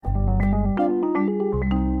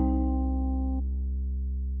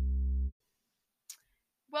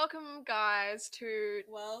welcome guys to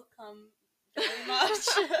Welcome very much.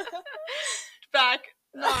 back.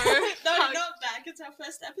 No, Not back. It's our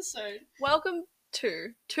first episode. Welcome to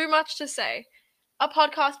Too Much to Say, a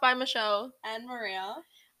podcast by Michelle And Maria.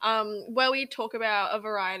 where we talk about a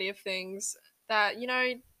variety of things that,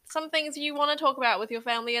 some things you want to talk about with your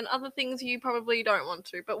family and other things you probably don't want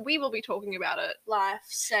to, but we will be talking about it. Life,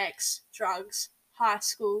 sex, drugs, high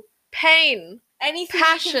school, pain, anything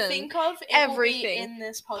passion, you can think of, everything. Will be in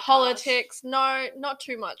this podcast. Politics, no, not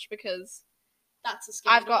too much because that's a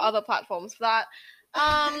scandal. I've got other platforms for that.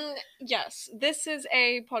 Yes, this is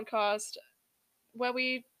a podcast where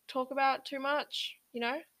we talk about too much,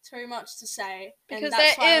 Too much to say. Because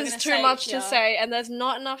there is too much to say and there's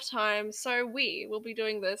not enough time, so we will be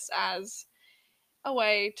doing this as a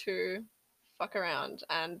way to fuck around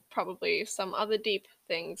and probably some other deep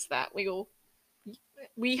things that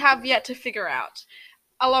we have yet to figure out,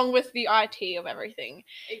 along with the IT of everything.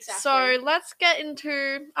 Exactly. So let's get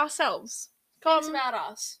into ourselves. Things about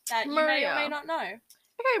us that Maria. you may or may not know.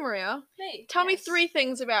 Okay, Maria. Me. Tell me 3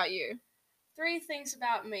 things about you. 3 things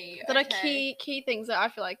about me. That are key things that I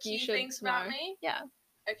feel like you should know. Key things about me? Yeah.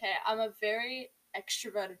 Okay, I'm a very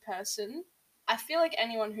extroverted person. I feel like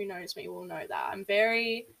anyone who knows me will know that. I'm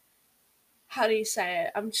very... How do you say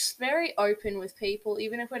it? I'm just very open with people,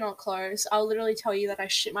 even if we're not close. I'll literally tell you that I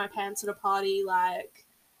shit my pants at a party, like...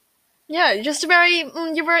 Yeah, just you're very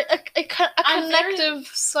a connective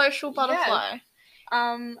social butterfly.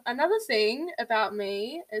 Yeah. Another thing about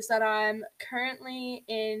me is that I'm currently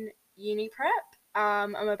in uni prep.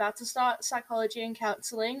 I'm about to start psychology and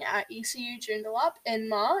counselling at ECU Joondalup in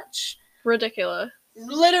March. Ridiculous.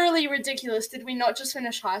 Literally ridiculous. Did we not just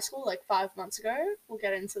finish high school like 5 months ago? We'll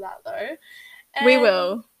get into that though. And we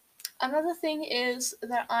will. Another thing is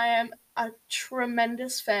that I am a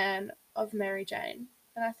tremendous fan of Mary Jane.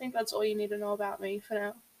 And I think that's all you need to know about me for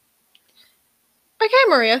now. Okay,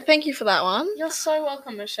 Maria, thank you for that one. You're so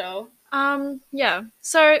welcome, Michelle. Yeah.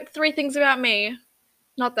 So, 3 things about me.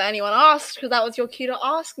 Not that anyone asked, because that was your cue to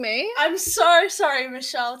ask me. I'm so sorry,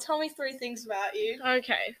 Michelle. Tell me 3 things about you.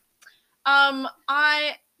 Okay. I'm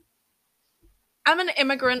an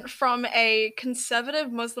immigrant from a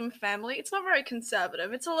conservative Muslim family. It's not very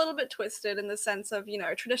conservative. It's a little bit twisted in the sense of,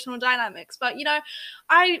 traditional dynamics. But,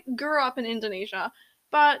 I grew up in Indonesia.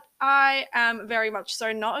 But I am very much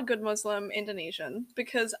so not a good Muslim Indonesian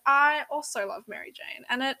because I also love Mary Jane.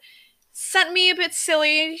 And it sent me a bit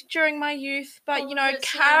silly during my youth. But,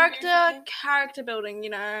 character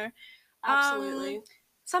building, Absolutely.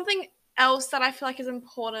 Something else that I feel like is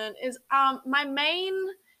important is my main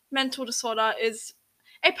mental disorder is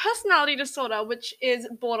a personality disorder, which is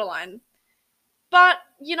borderline. But,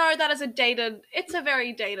 that is it's a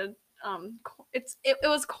very dated it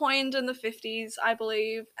was coined in the 50s, I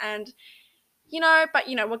believe, and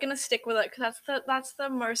we're gonna stick with it because that's the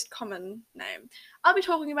most common name. I'll be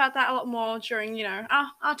talking about that a lot more during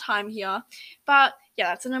our time here, but yeah,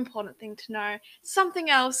 that's an important thing to know. Something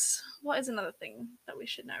else. What is another thing that we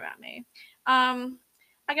should know about me?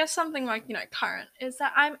 I guess something like current is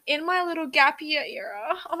that I'm in my little gap year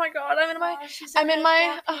era. Oh my god, I'm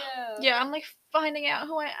like finding out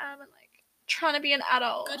who I am and like trying to be an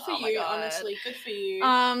adult. Good for you, honestly. Good for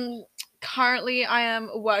you. Currently I am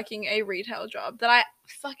working a retail job that I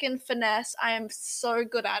fucking finesse. I am so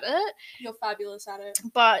good at it. You're fabulous at it.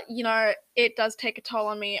 But, it does take a toll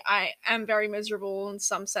on me. I am very miserable in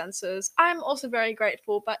some senses. I'm also very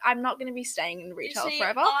grateful, but I'm not going to be staying in retail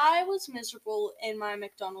forever. I was miserable in my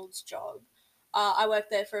McDonald's job. I worked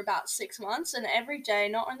there for about 6 months, and every day,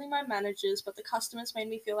 not only my managers, but the customers made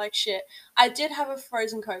me feel like shit. I did have a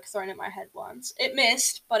frozen Coke thrown at my head once. It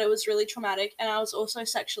missed, but it was really traumatic, and I was also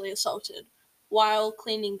sexually assaulted while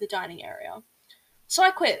cleaning the dining area. So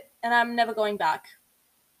I quit, and I'm never going back.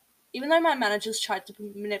 Even though my managers tried to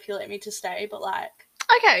manipulate me to stay, but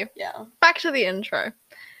Okay. Yeah. Back to the intro.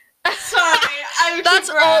 Sorry, I'm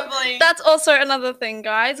rambling. That's also another thing,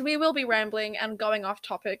 guys. We will be rambling and going off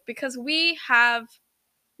topic because we have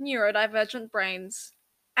neurodivergent brains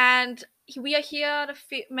and we are here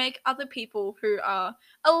to make other people who are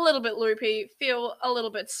a little bit loopy feel a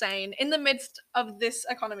little bit sane in the midst of this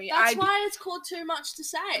economy. That's why it's called Too Much to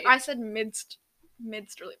Say. I said midst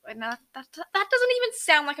really. Now that doesn't even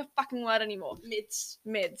sound like a fucking word anymore.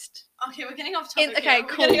 Midst. Okay, we're getting off topic. Okay,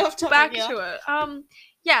 cool. Back to it.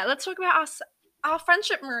 Yeah, let's talk about our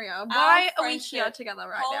friendship, Maria. Why are we here together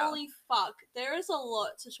right now? Holy fuck. There is a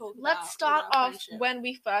lot to talk about. Let's start off when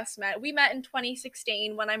we first met. We met in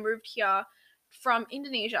 2016 when I moved here from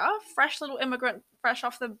Indonesia. Fresh little immigrant, fresh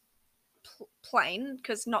off the plane,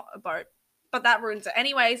 because not a boat, but that ruins it.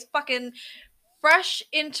 Anyways, fucking fresh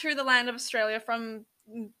into the land of Australia from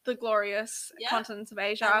the glorious Yeah. continents of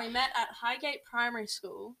Asia. And we met at Highgate Primary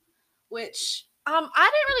School, which I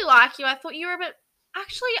didn't really like you. I thought you were a bit.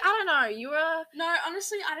 Actually, I don't know. You were. no,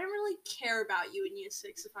 honestly, I didn't really care about you in year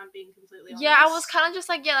 6, if I'm being completely honest. Yeah, I was kind of just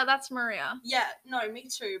like, yeah, that's Maria. Yeah, no, me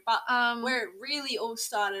too. But where it really all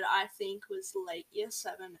started, I think, was late year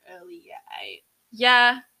 7, early year 8.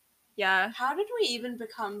 Yeah. Yeah. How did we even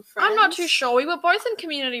become friends? I'm not too sure. We were both in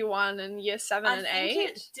Community 1 in year 7 and 8. I think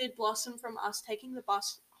it did blossom from us taking the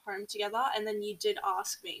bus home together, and then you did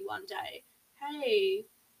ask me one day, hey,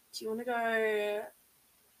 do you want to go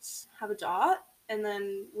have a dart? And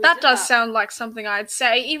then that does sound like something I'd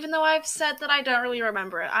say, even though I've said that I don't really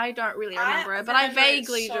remember it. I don't really remember it, but I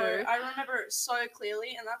vaguely do. I remember it so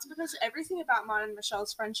clearly, and that's because everything about mine and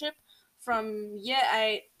Michelle's friendship from year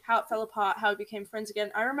 8, how it fell apart, how we became friends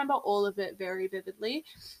again, I remember all of it very vividly.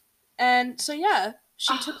 And so, yeah,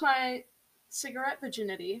 she took my cigarette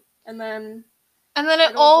virginity, and then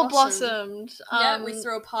it all blossomed. Yeah, we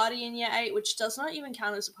threw a party in year 8, which does not even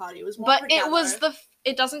count as a party. It was more but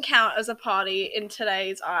it doesn't count as a party in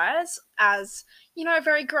today's eyes as, you know,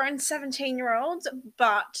 very grown 17-year-olds,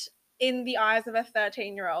 but in the eyes of a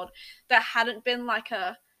 13-year-old, there hadn't been like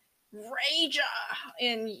a rager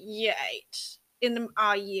in year 8 in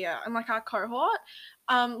our year and like our cohort.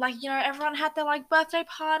 Like, you know, everyone had their like birthday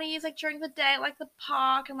parties like during the day, like the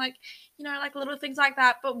park and like, you know, like little things like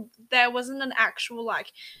that, but there wasn't an actual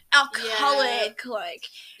like alcoholic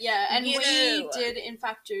and we did in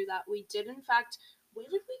fact do that. We did in fact. Where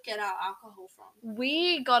did we get our alcohol from?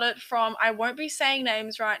 We got it from, I won't be saying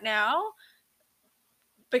names right now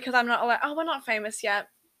because I'm not allowed. Oh, we're not famous yet.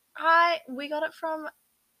 We got it from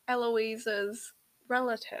Eloise's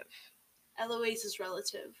relative. Eloise's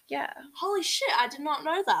relative? Yeah. Holy shit, I did not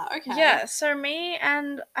know that. Okay. Yeah, so me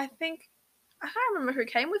and I can't remember who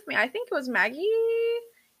came with me. I think it was Maggie.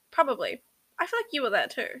 Probably. I feel like you were there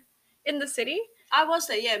too. In the city. I was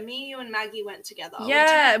there, yeah. Me, you, and Maggie went together.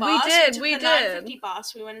 Yeah, we did. We took the 950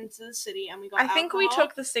 bus. We went into the city and we got alcohol. I think we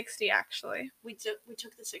took the 60 actually. We took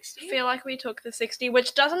the 60? I feel like we took the 60,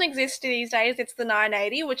 which doesn't exist these days. It's the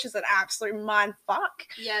 980, which is an absolute mind fuck.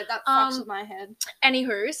 Yeah, that fucks with my head.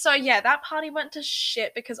 Anywho, so yeah, that party went to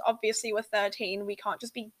shit because obviously we're 13. We can't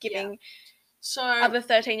just be giving other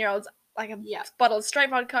 13-year-olds like a bottle of straight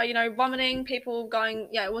vodka, you know, vomiting, people going,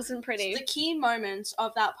 it wasn't pretty. So the key moments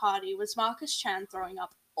of that party was Marcus Chan throwing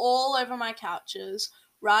up all over my couches,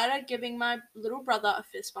 Ryder giving my little brother a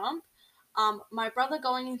fist bump, my brother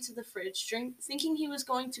going into the fridge, thinking he was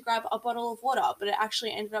going to grab a bottle of water, but it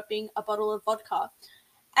actually ended up being a bottle of vodka.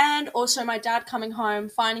 And also my dad coming home,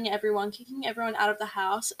 finding everyone, kicking everyone out of the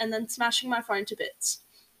house, and then smashing my phone to bits.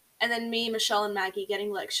 And then me, Michelle, and Maggie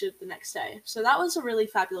getting lectured the next day. So that was a really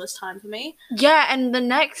fabulous time for me. Yeah, and the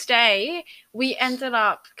next day, we ended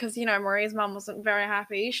up, because, you know, Maria's mum wasn't very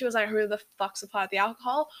happy. She was like, who the fuck supplied the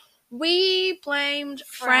alcohol? We blamed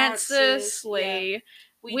Frances Lee. Yeah,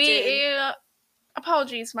 we did.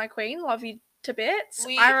 Apologies, my queen. Love you to bits.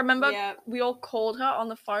 I remember we all called her on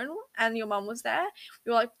the phone, and your mum was there.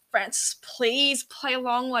 We were like, Frances, please play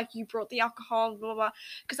along. Like, you brought the alcohol, blah, blah, blah.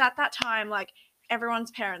 Because at that time, like,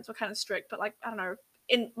 everyone's parents were kind of strict, but like, I don't know,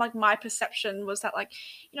 in like my perception was that like,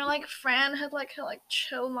 you know, like Fran had like her like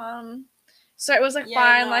chill mum, so it was like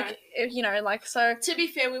fine, like, you know, like, so to be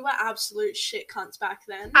fair, we were absolute shit cunts back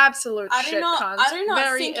then. Absolute shit cunts. I do not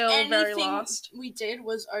very think ill, anything very lost. We did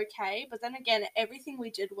was okay, but then again, everything we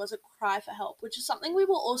did was a cry for help, which is something we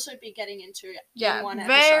will also be getting into in one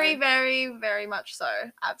episode. Very, very, very much so.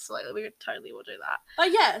 Absolutely, we totally will do that.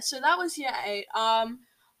 But yeah, so that was year 8.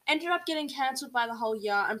 Ended up getting cancelled by the whole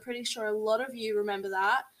year. I'm pretty sure a lot of you remember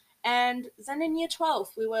that. And then in year 12,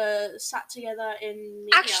 we were sat together in media.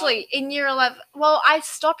 Actually, in year 11, well, I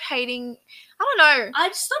stopped hating, I don't know.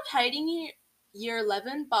 I stopped hating you year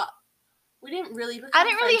 11, but we didn't really become I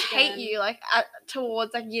didn't really friends hate you, like,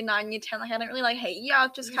 towards, like, year 9, year 10. Like, I didn't really, like, hate you. I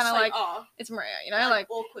was just kind of like, it's Maria, you know? Like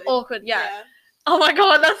awkward, yeah. Oh my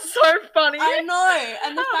god, that's so funny. I know.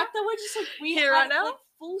 And the fact that we're just, like, we here had, right now? like,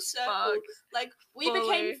 full circle. Like, we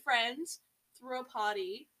became friends through a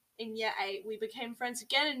party in year 8. We became friends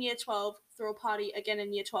again in year 12 through a party again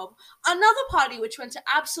in year 12. Another party which went to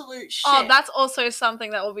absolute shit. Oh, that's also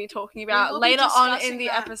something that we'll be talking about later on in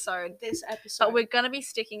the episode. This episode. But we're going to be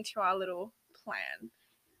sticking to our little plan.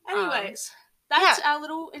 Anyways, that's our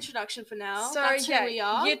little introduction for now. So, that's who we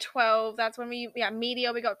are. Year 12, that's when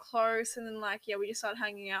media, we got close, and then, like, we just started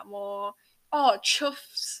hanging out more. Oh,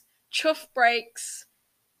 chuff breaks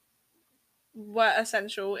were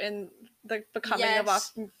essential in the becoming of our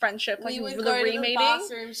friendship. Like, we would the go re-meeting. To the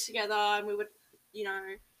bathrooms together, and we would,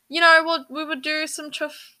 we would do some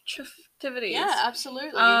chuff activities. Yeah,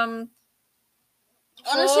 absolutely.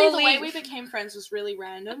 Honestly, the way we became friends was really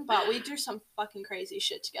random, but we do some fucking crazy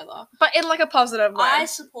shit together. But in like a positive way. I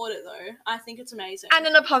support it though. I think it's amazing. And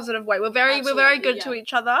in a positive way. We're very good to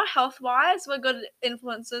each other, health wise. We're good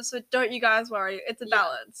influencers, so don't you guys worry. It's a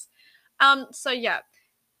balance. So yeah.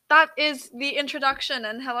 That is the introduction,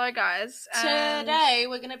 and hello guys. Today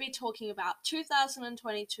we're going to be talking about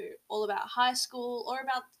 2022, all about high school, or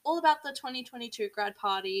all about the 2022 grad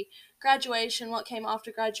party, graduation, what came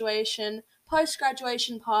after graduation,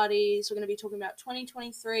 post-graduation parties. We're going to be talking about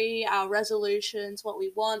 2023, our resolutions, what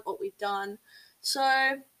we want, what we've done.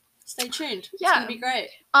 So stay tuned. It's going to be great.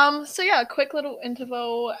 So yeah, a quick little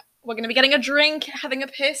interval. We're going to be getting a drink, having a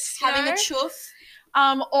piss, having a chuff.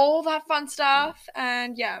 All that fun stuff,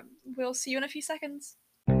 and yeah, we'll see you in a few seconds.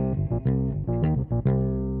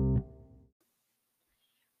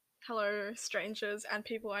 Hello, strangers and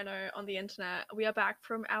people I know on the internet. We are back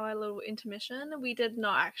from our little intermission. We did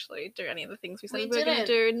not actually do any of the things we said we were going to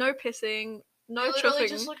do. No pissing, no chuffing. We literally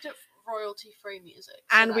just looked at royalty-free music.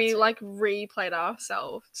 And we like replayed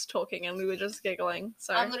ourselves talking, and we were just giggling.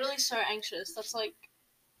 So I'm literally so anxious. That's like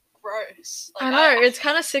gross. Like, I know, it's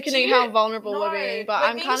kind of sickening how vulnerable we're being, but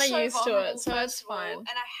I'm kind of so used to it, so it's fine. And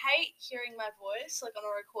I hate hearing my voice, like, on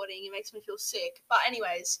a recording. It makes me feel sick. But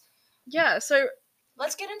anyways. Yeah, so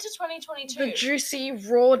let's get into 2022. The juicy,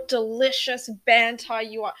 raw, delicious banter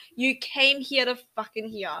you came here to fucking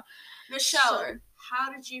hear. Michelle,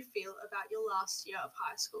 how did you feel about your last year of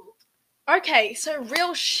high school? Okay, so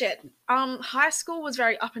real shit. High school was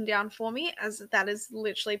very up and down for me, as that is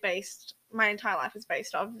literally my entire life is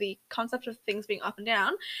based off the concept of things being up and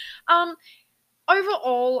down.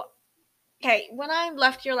 Overall, okay, when I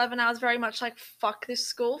left year 11, I was very much like, fuck this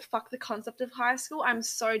school, fuck the concept of high school. I'm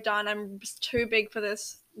so done. I'm just too big for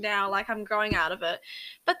this now. Like, I'm growing out of it.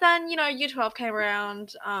 But then, year 12 came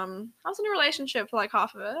around. I was in a relationship for like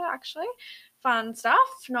half of it, actually. Fun stuff.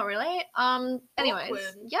 Not really. Anyways,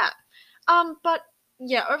 awkward. Yeah. But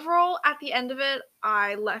yeah, overall, at the end of it,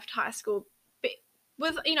 I left high school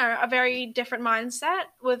with, a very different mindset,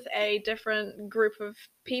 with a different group of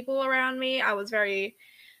people around me. I was very,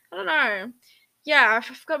 I don't know. Yeah,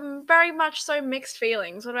 I've got very much so mixed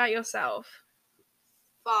feelings. What about yourself?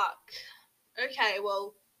 Fuck. Okay,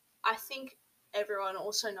 well, I think everyone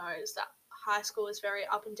also knows that high school is very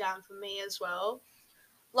up and down for me as well.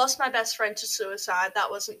 Lost my best friend to suicide. That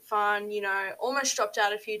wasn't fun, almost dropped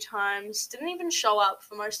out a few times. Didn't even show up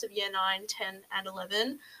for most of year 9, 10, and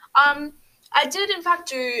 11. I did, in fact,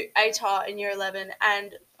 do ATAR in year 11,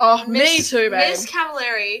 and me too, babe. Miss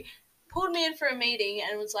Camilleri pulled me in for a meeting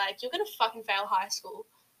and was like, you're going to fucking fail high school.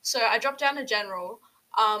 So I dropped down to general,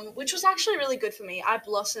 which was actually really good for me. I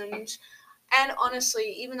blossomed. And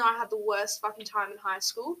honestly, even though I had the worst fucking time in high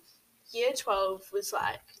school, year 12 was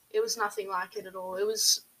like, it was nothing like it at all. It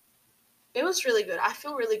was really good. I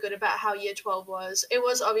feel really good about how year 12 was. It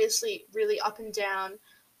was obviously really up and down,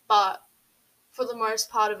 but for the most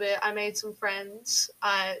part of it, I made some friends.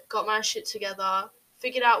 I got my shit together,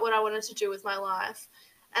 figured out what I wanted to do with my life,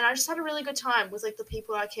 and I just had a really good time with, like, the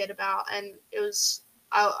people I cared about, and it was,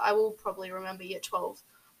 I will probably remember year 12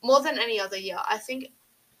 more than any other year. I think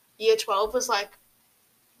year 12 was, like,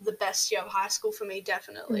 the best year of high school for me,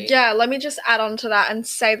 definitely. Yeah, let me just add on to that and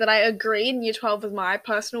say that I agree. Year 12 was my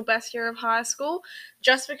personal best year of high school,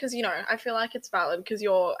 just because, I feel like it's valid because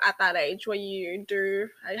you're at that age where you do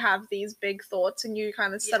have these big thoughts and you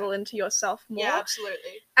kind of settle into yourself more. Yeah,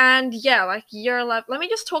 absolutely. And yeah, like year 11, let me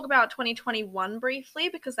just talk about 2021 briefly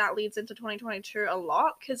because that leads into 2022 a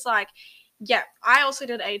lot because, like, yeah, I also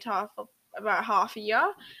did ATAR for about half a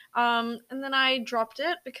year, and then I dropped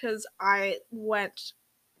it because I went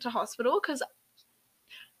to hospital because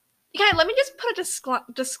let me just put a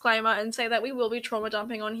disclaimer and say that we will be trauma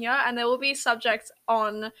dumping on here, and there will be subjects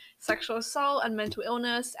on sexual assault and mental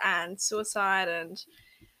illness and suicide and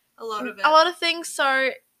a lot of things. So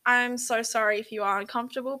I'm so sorry if you are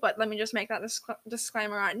uncomfortable, but let me just make that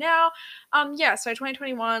disclaimer right now. So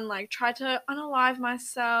 2021, like, tried to unalive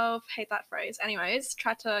myself, hate that phrase, anyways,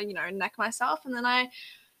 tried to neck myself, and then I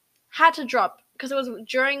had to drop because it was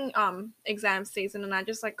during exam season and I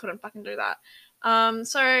just like couldn't fucking do that.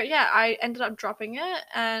 So yeah, I ended up dropping it,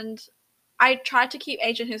 and I tried to keep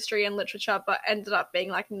ancient history and literature, but ended up being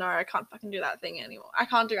like, no, I can't fucking do that thing anymore. I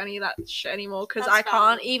can't do any of that shit anymore because I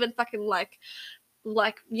can't even fucking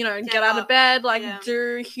get out of bed,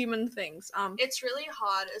 do human things. It's really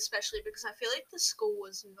hard, especially because I feel like the school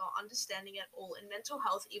was not understanding at all in mental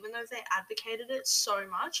health, even though they advocated it so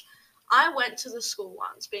much. I went to the school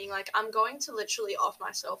once being like, I'm going to literally off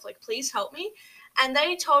myself, like, please help me. And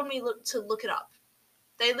they told me to look it up.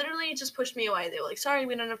 They literally just pushed me away. They were like, sorry,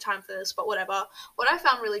 we don't have time for this, but whatever. What I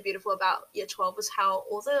found really beautiful about year 12 was how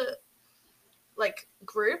all the, like,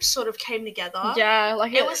 groups sort of came together. Yeah,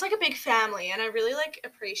 like It was like a big family, and I really, like,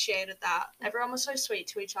 appreciated that. Everyone was so sweet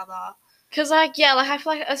to each other. because, like, yeah, like, I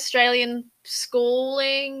feel like Australian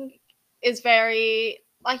schooling is very,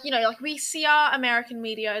 like, you know, like, we see our American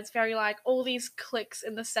media, it's very, like, all these cliques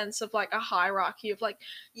in the sense of, like, a hierarchy of, like,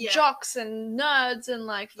 jocks and nerds and,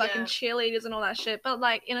 like, fucking cheerleaders and all that shit. But,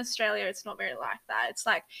 like, in Australia, it's not very like that. It's,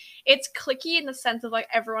 like, it's cliquey in the sense of, like,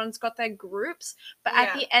 everyone's got their groups. But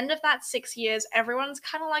at the end of that 6 years, everyone's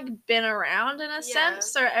kind of, like, been around in a sense.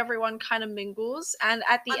 So everyone kind of mingles. And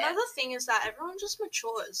at the Another thing is that everyone just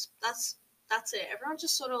matures. That's it. Everyone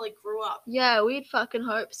just sort of, like, grew up. Yeah, we'd fucking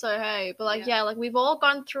hope so, hey. But, like, yeah, like, we've all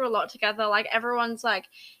gone through a lot together. Like, everyone's, like,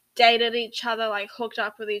 dated each other, like, hooked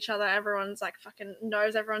up with each other. Everyone's, like, fucking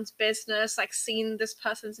knows everyone's business, like, seen this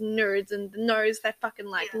person's nudes and knows their fucking,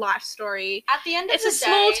 like, life story. At the end of it's the a day,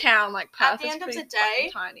 small town, like, Perth. At the end of the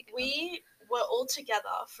day, we were all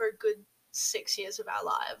together for a good 6 years of our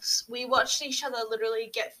lives. We watched each other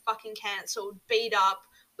literally get fucking cancelled, beat up.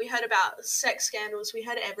 We heard about sex scandals. We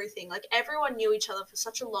heard everything. Like, everyone knew each other for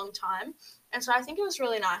such a long time. And so I think it was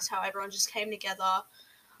really nice how everyone just came together.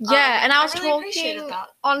 Yeah, and I was really talking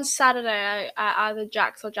on Saturday at either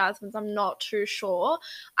Jack's or Jasmine's. I'm not too sure.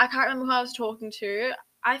 I can't remember who I was talking to.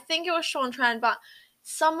 I think it was Sean Tran, but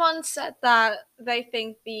someone said that they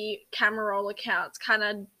think the camera roll accounts kind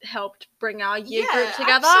of helped bring our year group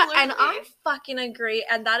together. Absolutely. And I fucking agree.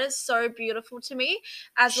 And that is so beautiful to me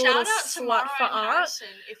as a little slut for art. Harrison,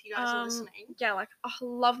 if you guys are listening. Yeah, like,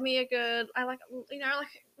 love me a good, I like, you know, like,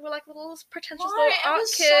 we're like little pretentious little art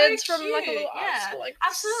kids from like a little art school. Like,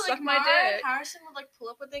 absolutely. Suck like, my Mara dick. And Harrison would, like, pull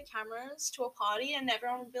up with their cameras to a party, and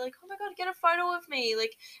everyone would be like, oh my god, get a photo of me.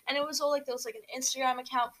 Like, and it was all like, there was like an Instagram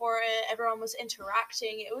account for it. Everyone was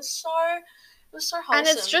interacting. It was so wholesome. And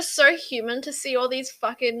it's just so human to see all these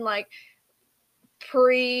fucking, like,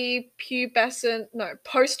 post-pubescent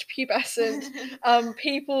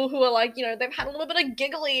people who are, like, you know, they've had a little bit of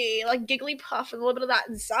giggly puff and a little bit of that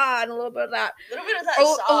za and a little bit of that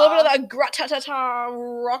grattatata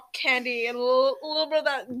rock candy and a little bit of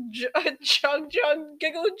that chug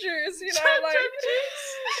giggle juice, you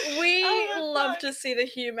know, we love to see the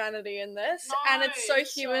humanity in this. And it's so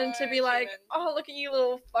human to be like, oh, look at you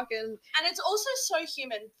little fucking... And it's also so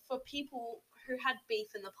human for people who had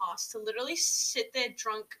beef in the past to literally sit their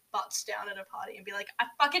drunk butts down at a party and be like, I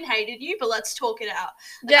fucking hated you, but let's talk it out.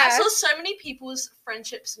 Like, I saw so many people's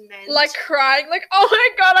friendships mend. Like, crying, like, oh my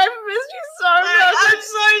god, I missed you so much. I'm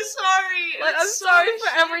so sorry. Like, I'm sorry for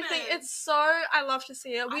everything. It's so, I love to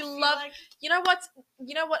see it. We love, like, you know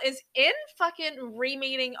what is in? Fucking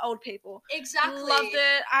re-meeting old people. Exactly. Loved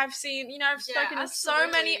it. I've seen, you know, I've spoken to so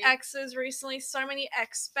many exes recently, so many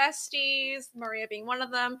ex-besties, Maria being one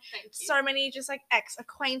of them. Thank you. So many just, like,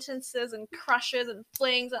 ex-acquaintances and crushes and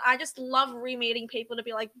flings. And I just love re-meeting people to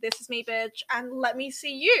be like, this is me, bitch, and let me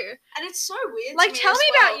see you. And it's so weird. Like, tell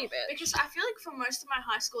me about you, bitch. Because I feel like for most of my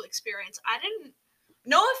high school experience, I didn't,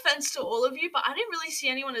 no offense to all of you, but I didn't really see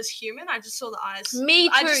anyone as human. I just saw the eyes. Me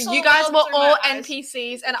too. You guys were all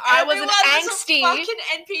NPCs, and I was an angsty. Was a fucking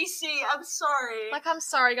NPC. I'm sorry. Like, I'm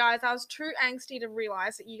sorry, guys. I was too angsty to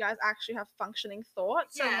realize that you guys actually have functioning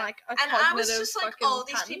thoughts and, like, a cognitive I was just like, oh,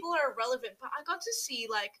 these pattern. people are irrelevant. But I got to see,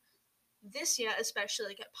 like, this year especially,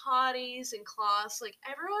 like, at parties and class, like,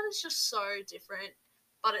 everyone is just so different,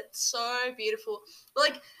 but it's so beautiful.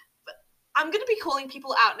 Like, I'm gonna be calling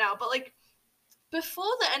people out now, but, like, before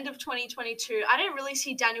the end of 2022, I didn't really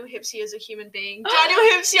see Daniel Hipsey as a human being. Daniel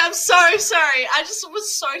Hipsey, I'm so sorry. I just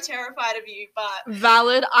was so terrified of you, but...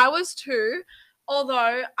 Valid. I was too.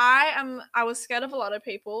 Although, I was scared of a lot of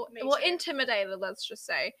people. Well, intimidated, let's just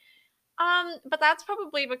say. But that's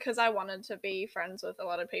probably because I wanted to be friends with a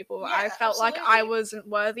lot of people. I felt like I wasn't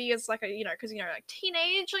worthy as, like, a, you know, because, you know, like,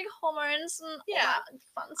 teenage, like, hormones and all that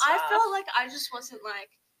fun stuff. I felt like I just wasn't, like...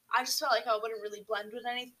 I just felt like I wouldn't really blend with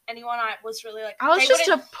anyone. I was really like... I was just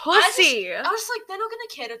a pussy. I was like, they're not going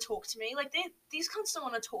to care to talk to me. Like, these cunts don't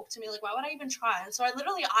want to talk to me. Like, why would I even try? And so I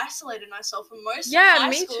literally isolated myself from most of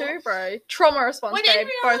high school. Yeah, me too, bro. Trauma response, babe.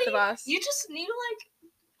 Both of us. You just need to,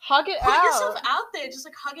 like... Hug it out. Put yourself out there. Just,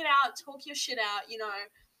 like, hug it out. Talk your shit out, you know.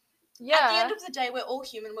 Yeah. At the end of the day, we're all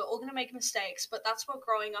human. We're all going to make mistakes. But that's what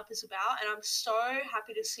growing up is about. And I'm so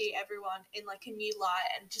happy to see everyone in, like, a new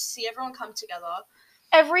light. And just see everyone come together.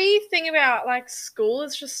 Everything about, like, school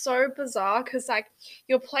is just so bizarre because, like,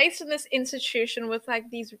 you're placed in this institution with, like,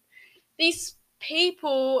 these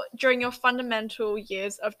people during your fundamental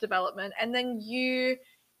years of development, and then you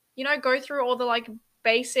know, go through all the, like,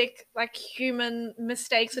 basic like human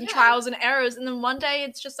mistakes and trials and errors, and then one day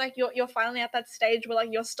it's just like you're finally at that stage where like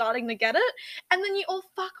you're starting to get it, and then you all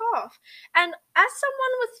fuck off. And as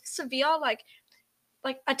someone with severe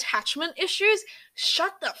like attachment issues,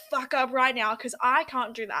 shut the fuck up right now, because I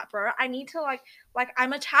can't do that, bro. I need to like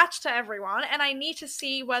I'm attached to everyone and I need to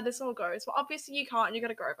see where this all goes. But obviously you can't, you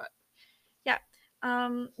gotta go over it. Yeah.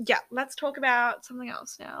 Yeah, let's talk about something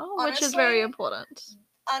else now, Honestly, which is very important.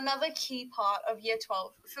 Another key part of year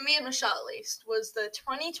 12, for me and Michelle at least, was the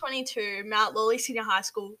 2022 Mount Lawley Senior High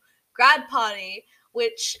School grad party,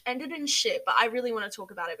 which ended in shit, but I really want to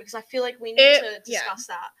talk about it because I feel like we need to discuss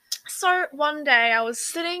that. So one day I was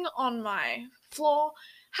sitting on my floor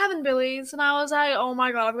having billies, and I was like, oh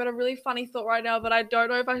my god, I've got a really funny thought right now, but I don't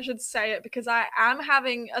know if I should say it because I am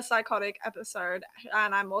having a psychotic episode,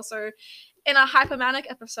 and I'm also in a hypomanic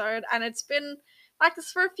episode, and it's been like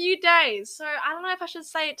this for a few days. So I don't know if I should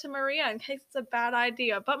say it to Maria in case it's a bad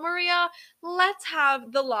idea. But Maria, let's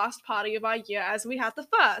have the last party of our year as we had the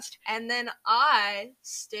first. And then I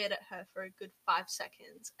stared at her for a good 5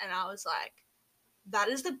 seconds, and I was like, that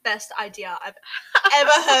is the best idea I've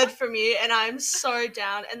ever heard from you, and I'm so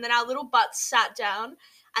down. And then our little butts sat down,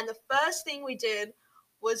 and the first thing we did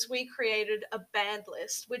was we created a band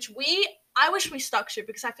list, which I wish we stuck to,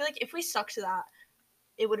 because I feel like if we stuck to that,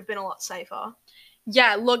 it would have been a lot safer.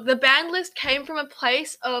 Yeah, look, the band list came from a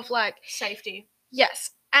place of like safety.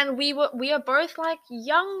 Yes, and we are both like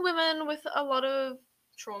young women with a lot of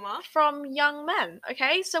trauma from young men.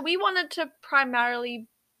 Okay, so we wanted to primarily,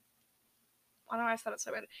 I don't know why I said it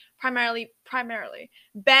so weird. Primarily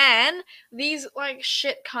ban these like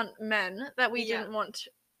shit cunt men that we didn't want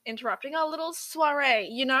interrupting our little soiree,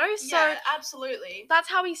 you know? So yeah, absolutely. That's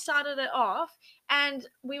how we started it off, and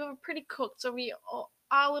we were pretty cooked, so we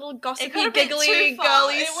our little gossipy, giggly, girly selves.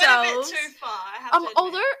 It went a bit too far, I have to admit.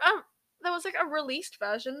 Although there was like a released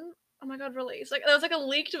version. Oh my god, released. Like there was like a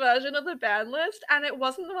leaked version of the band list, and it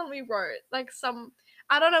wasn't the one we wrote. Like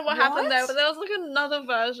I don't know what happened there, but there was like another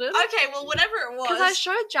version. Okay, well, whatever it was. Because I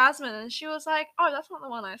showed Jasmine, and she was like, oh, that's not the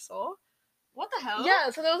one I saw. What the hell? Yeah,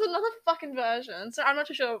 so there was another fucking version. So I'm not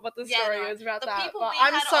too sure what the story is about that. But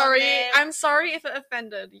I'm sorry. I'm sorry if it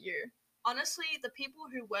offended you. Honestly, the people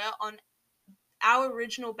who were on our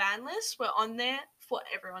original band list were on there for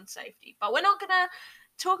everyone's safety. But we're not going to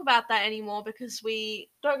talk about that anymore because we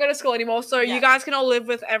don't go to school anymore, so you guys can all live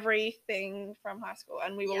with everything from high school,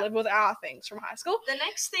 and we will live with our things from high school. The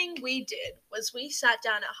next thing we did was we sat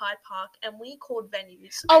down at Hyde Park and we called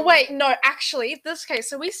venues. Oh wait, no, actually,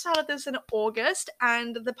 so we started this in August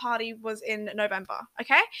and the party was in November.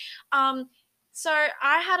 Okay, so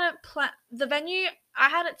I had the venue. I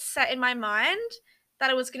had it set in my mind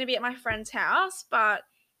that it was going to be at my friend's house, but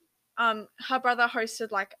her brother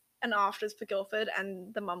hosted like an afters for Guildford,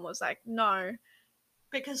 and the mum was like, no.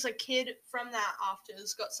 Because a kid from that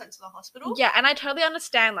afters got sent to the hospital? Yeah, and I totally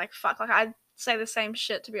understand, like, fuck, like, I'd say the same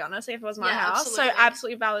shit, to be honest, if it was my house. Absolutely. So,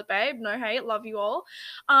 absolutely valid, babe. No hate, love you all.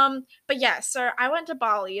 But yeah, so I went to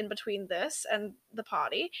Bali in between this and the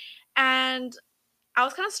party, and I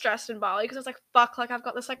was kind of stressed in Bali, because I was like, fuck, like, I've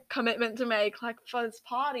got this, like, commitment to make, like, for this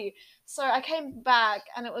party. So I came back,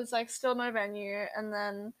 and it was, like, still no venue, and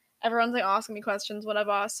then everyone's like asking me questions,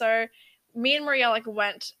 whatever. So me and Maria like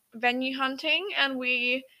went venue hunting, and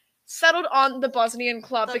we settled on the Bosnian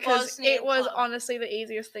Club because it was honestly the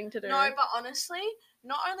easiest thing to do. No, but honestly,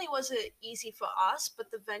 not only was it easy for us,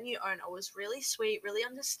 but the venue owner was really sweet, really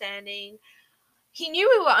understanding. He knew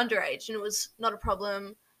we were underage and it was not a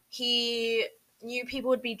problem. He knew people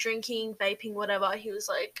would be drinking, vaping, whatever. He was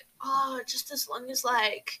like, oh, just as long as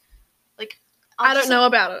like I don't know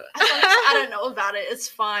about it. I don't know about it. It's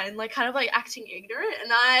fine. Like, kind of like acting ignorant.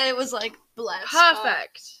 And I was like, blessed.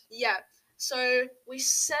 Perfect. Yeah. So we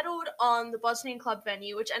settled on the Bosnian Club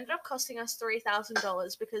venue, which ended up costing us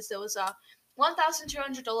 $3,000 because there was a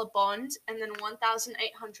 $1,200 bond and then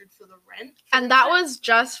 $1,800 for the rent. And that was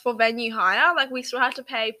just for venue hire. Like, we still had to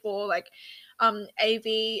pay for like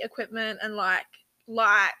AV equipment and like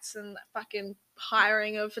lights and fucking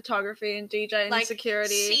hiring of photography and DJ and like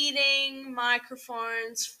security, seating,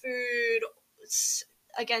 microphones, food,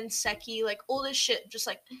 again Seki, like all this shit. Just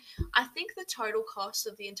like, I think the total cost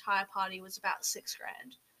of the entire party was about $6,000.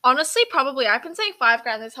 Honestly, probably. I've been saying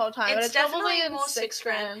 $5,000 this whole time, but it's definitely probably more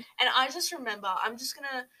 $6,000. And I just remember,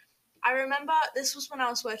 I remember this was when I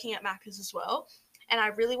was working at Macca's as well. And I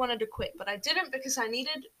really wanted to quit, but I didn't because I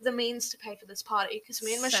needed the means to pay for this party because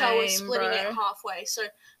me and Michelle were splitting it halfway. So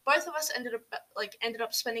both of us ended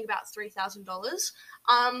up spending about $3,000.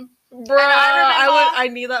 I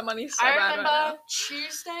need that money so bad right now.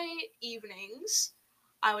 Tuesday evenings,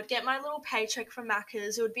 I would get my little paycheck from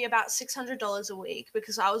Macca's. It would be about $600 a week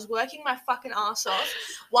because I was working my fucking ass off.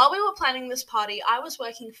 While we were planning this party, I was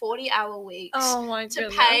working 40-hour weeks Oh my to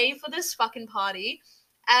goodness. pay for this fucking party.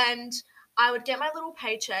 And I would get my little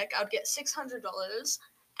paycheck. I would get $600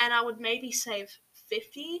 and I would maybe save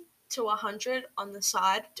 50 to 100 on the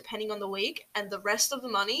side, depending on the week. And the rest of the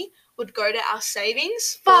money would go to our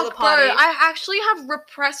savings for the Fuck, party. bro, I actually have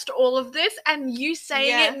repressed all of this, and you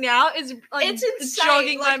saying it now is like it's insane.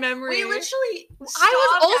 jogging Like, my memory. We literally I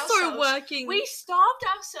was also ourselves. working. We starved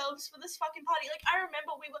ourselves for this fucking party. Like, I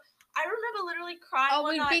remember literally crying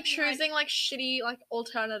one night. We'd be choosing like shitty like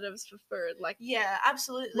alternatives for food, like yeah,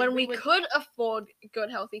 absolutely. when we could afford good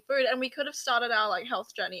healthy food, and we could have started our like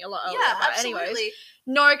health journey a lot earlier. Yeah, but absolutely. anyways,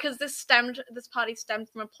 no, because this party stemmed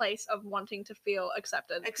from a place of wanting to feel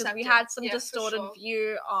accepted, because we had some distorted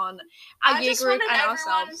view on our year group and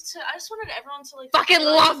ourselves. I just wanted everyone to like fucking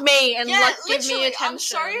love me and like give me attention. I'm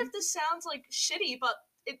sorry if this sounds like shitty, but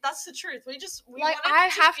that's the truth. We like, I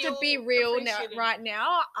have to be real now. Right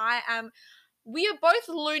now, we are both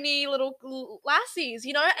loony little lassies,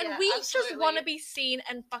 you know, and we just want to be seen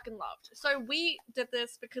and fucking loved. So we did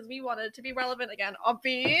this because we wanted to be relevant again.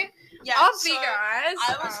 Obvi, guys.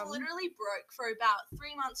 I was literally broke for about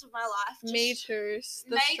 3 months of my life. Me too.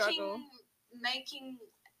 The struggle.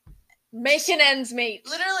 Making ends meet.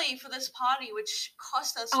 Literally for this party, which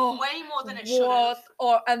cost us way more than it should have.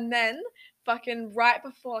 And then fucking right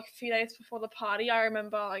before, like a few days before the party, I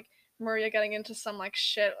remember like Maria getting into some like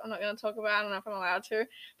shit I'm not going to talk about. I don't know if I'm allowed to,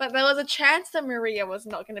 but there was a chance that Maria was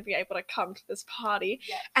not going to be able to come to this party.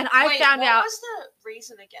 Yeah. And I found out. What was the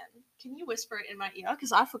reason again? Can you whisper it in my ear?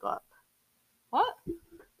 Because I forgot. What?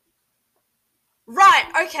 Right,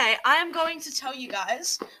 okay, I am going to tell you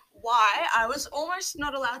guys why I was almost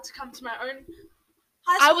not allowed to come to my own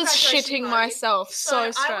high school I was shitting party. myself,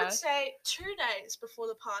 so stressed. I would say 2 days before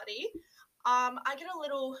the party, I get a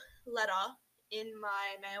little letter in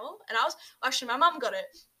my mail, and my mum got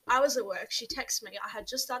it. I was at work. She texted me. I had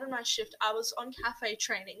just started my shift. I was on cafe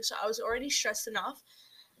training, so I was already stressed enough.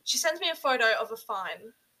 She sends me a photo of a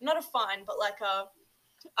fine. Not a fine, but like a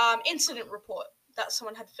incident report that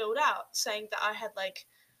someone had filled out saying that I had like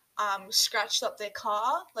scratched up their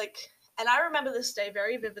car. And I remember this day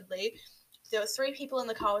very vividly. There were 3 people in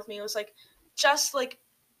the car with me. It was like just like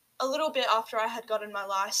a little bit after I had gotten my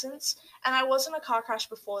license, and I was in a car crash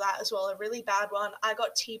before that as well, a really bad one. I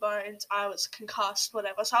got T-boned, I was concussed,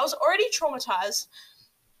 whatever. So I was already traumatized,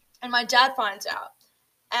 and my dad finds out.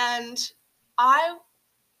 And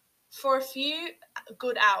for a few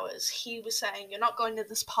good hours, he was saying, you're not going to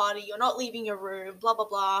this party, you're not leaving your room, blah, blah,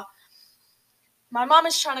 blah. My mum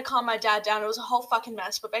is trying to calm my dad down. It was a whole fucking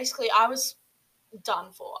mess, but basically I was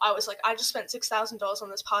done for. I was like, I just spent $6,000 on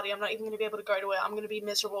this party. I'm not even going to be able to go to it. I'm going to be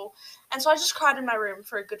miserable. And so I just cried in my room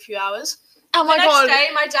for a good few hours. Oh my God. The next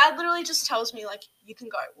day, my dad literally just tells me, like, you can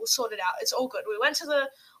go. We'll sort it out. It's all good. We went to the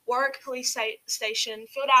Warwick police station,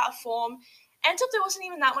 filled out a form. Ended up there wasn't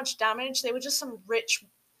even that much damage. They were just some rich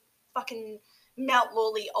fucking Mount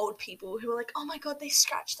Lawley old people who were like, oh my God, they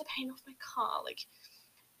scratched the paint off my car. Like,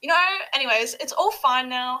 you know, anyways, it's all fine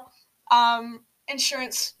now.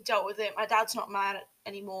 Insurance dealt with it. My dad's not mad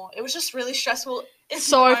anymore. It was just really stressful. It's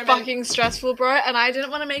so fucking stressful, bro. And I didn't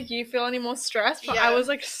want to make you feel any more stressed, but I was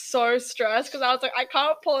like so stressed because I was like, I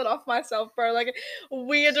can't pull it off myself, bro. Like,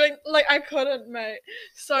 we are doing, like, I couldn't, mate.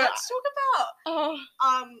 So let's talk about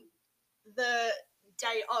the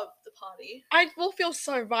day of the party. I will feel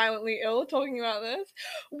so violently ill talking about this.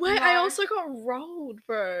 Wait, I also got rolled,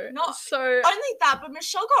 bro. Not so only that, but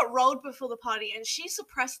Michelle got rolled before the party, and she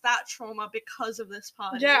suppressed that trauma because of this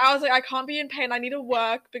party. Yeah, I was like, I can't be in pain. I need to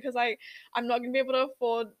work because I'm not gonna be able to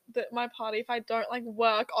afford my party if I don't like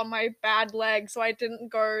work on my bad leg. So I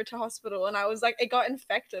didn't go to hospital, and I was like, it got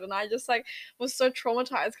infected, and I just like was so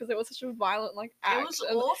traumatized because it was such a violent like act. It was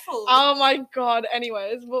awful. Oh my God.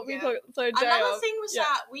 Anyways, what we talk. So another thing was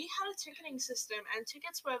that we had a ticketing system, and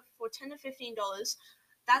tickets were for $10 to $15.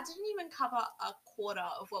 That didn't even cover a quarter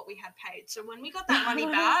of what we had paid. So when we got that money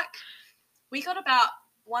back, we got about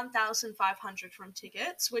 $1,500 from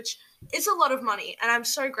tickets, which is a lot of money, and I'm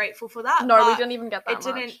so grateful for that. No, we didn't even get that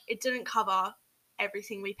much. It didn't cover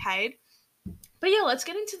everything we paid. But yeah, let's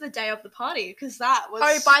get into the day of the party, because that was...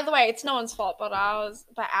 Oh, by the way, it's no one's fault but ours,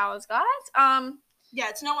 guys. Yeah,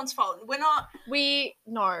 it's no one's fault. We're not... We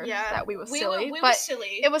know that we were silly. We were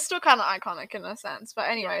silly. It was still kind of iconic in a sense. But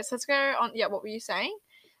anyways, let's go on... Yeah, what were you saying?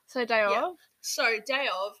 So, day of? So, day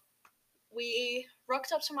of, we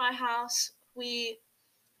rocked up to my house. We...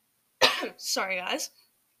 Sorry, guys.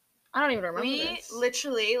 I don't even remember We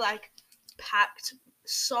literally, like, packed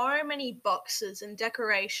so many boxes and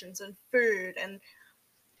decorations and food and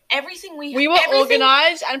everything We were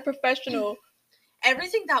organized and professional.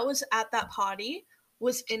 Everything that was at that party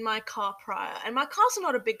was in my car prior, and my car's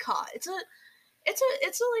not a big car. It's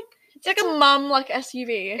like a mum like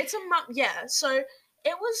SUV. It's a mum, yeah. So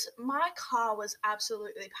my car was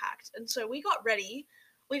absolutely packed, and so we got ready.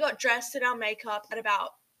 We got dressed, did our makeup at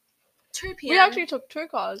about 2 p.m. We actually took 2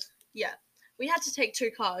 cars. Yeah. We had to take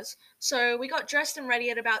 2 cars. So we got dressed and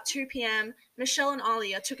ready at about 2 p.m. Michelle and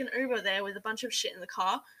Alia took an Uber there with a bunch of shit in the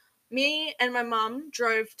car. Me and my mum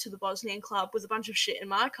drove to the Bosnian club with a bunch of shit in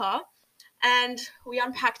my car. And we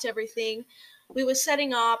unpacked everything. We were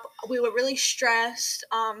setting up. We were really stressed.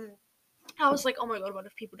 I was like, oh my god, what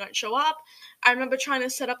if people don't show up? I remember trying to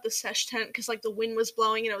set up the sesh tent because like the wind was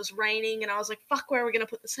blowing and it was raining. And I was like, fuck, where are we going to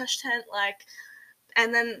put the sesh tent?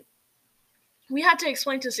 And then we had to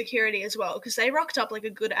explain to security as well because they rocked up like a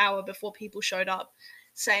good hour before people showed up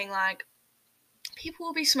saying like, people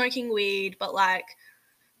will be smoking weed, but like,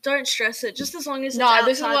 don't stress it, just as long as it's outside the venue. No,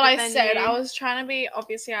 this is what I said. I was trying to be,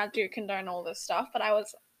 obviously I do condone all this stuff, but I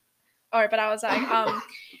was like,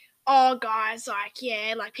 oh guys, like,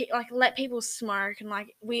 yeah, like let people smoke, and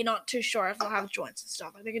like we're not too sure if they'll have joints and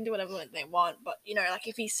stuff. Like they can do whatever they want, but you know, like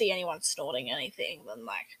if you see anyone snorting anything, then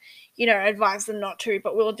like, you know, advise them not to,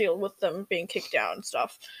 but we'll deal with them being kicked out and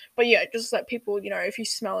stuff. But yeah, just let people, you know, if you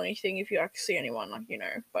smell anything, if you like see anyone, like, you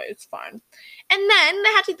know, but it's fine. And then they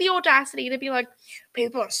had the audacity to be like,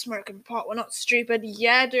 people are smoking pot, we're not stupid.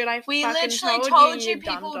 Yeah, dude, we literally told you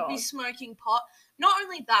people would be smoking pot. Not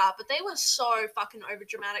only that, but they were so fucking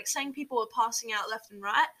overdramatic, saying people were passing out left and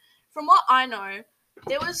right. From what I know,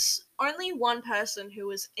 there was only one person who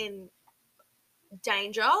was in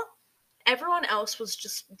danger. Everyone else was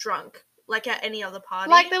just drunk, like at any other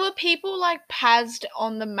party. Like, there were people, like, pazzed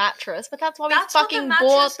on the mattress, but that's why we fucking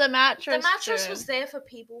bought the mattress. The mattress was there for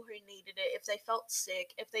people who needed it, if they felt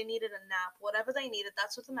sick, if they needed a nap, whatever they needed,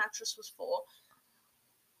 that's what the mattress was for.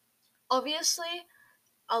 Obviously,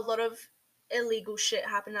 a lot of illegal shit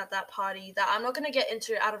happened at that party that I'm not going to get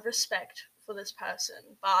into out of respect for this person,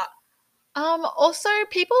 but also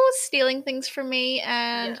people were stealing things from me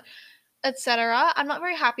and etc. I'm not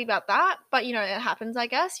very happy about that, but you know, it happens, I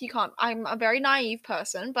guess. I'm a very naive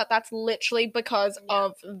person, but that's literally because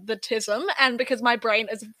of the tism and because my brain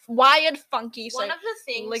is wired funky. One of the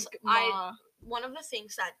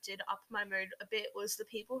things that did up my mood a bit was the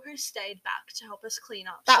people who stayed back to help us clean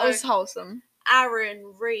up. That was wholesome.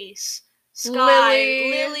 Aaron, Reese, Sky,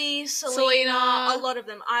 Lily, Selena, a lot of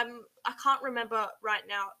them. I can't remember right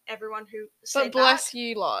now everyone who stayed back. But bless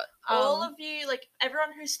you lot. All of you, like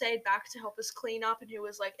everyone who stayed back to help us clean up and who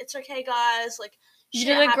was like, it's okay guys, like you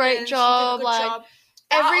did a great job. That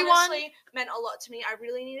everyone honestly meant a lot to me. I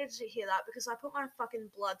really needed to hear that because I put my fucking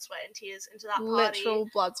blood, sweat and tears into that party. Literal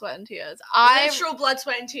blood, sweat and tears. Literal blood,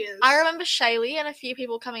 sweat and tears. I remember Shaylee and a few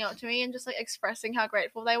people coming up to me and just like expressing how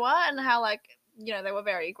grateful they were and how like, you know, they were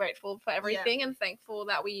very grateful for everything and thankful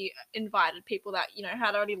that we invited people that, you know,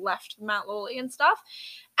 had already left Mount Lawley and stuff.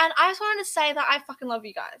 And I just wanted to say that I fucking love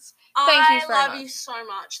you guys. Thank you very much. I love you so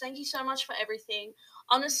much. Thank you so much for everything.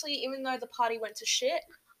 Honestly, even though the party went to shit,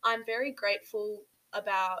 I'm very grateful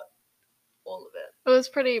about all of it. It was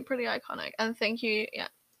pretty iconic. And thank you. Yeah.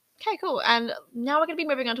 Okay, cool. And now we're going to be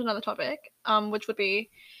moving on to another topic, which would be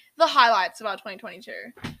the highlights of our 2022.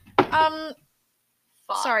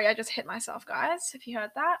 Sorry, I just hit myself, guys, if you heard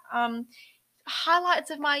that.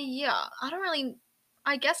 Highlights of my year.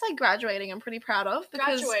 I guess graduating I'm pretty proud of.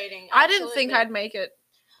 Because graduating, I didn't think I'd make it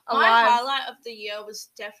alive. My highlight of the year was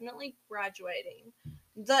definitely graduating.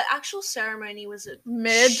 The actual ceremony was a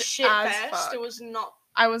shit fest. It was not...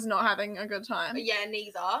 I was not having a good time. Yeah,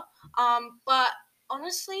 neither. But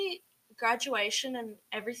honestly, graduation and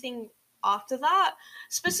everything after that,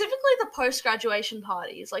 specifically the post-graduation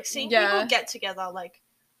parties, like seeing people get together, like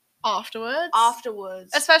afterwards,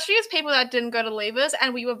 especially as people that didn't go to leavers,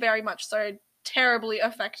 and we were very much so terribly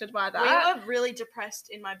affected by that. We were really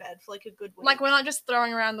depressed in my bed for like a good week. Like, we're not just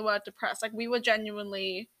throwing around the word depressed, like we were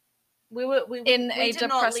genuinely in a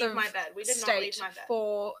depressive state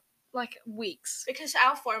for like weeks because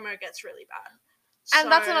our FOMO gets really bad,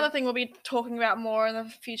 and that's another thing we'll be talking about more in the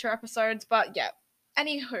future episodes. But yeah,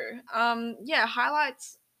 anywho,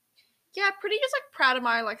 highlights. Yeah, pretty just like proud of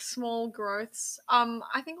my like small growths.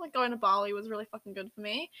 I think like going to Bali was really fucking good for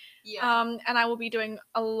me. Yeah. And I will be doing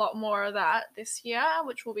a lot more of that this year,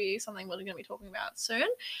 which will be something we're going to be talking about soon.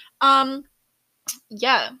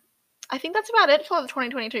 Yeah. I think that's about it for the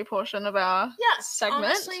 2022 portion of our segment.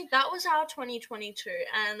 Honestly, that was our 2022,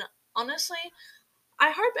 and honestly, I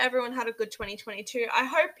hope everyone had a good 2022. I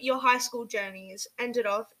hope your high school journeys ended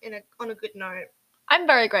off on a good note. I'm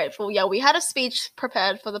very grateful. Yeah, we had a speech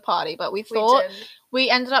prepared for the party, but we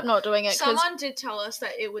ended up not doing it because someone did tell us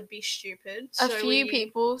that it would be stupid. a few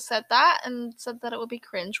people said that and said that it would be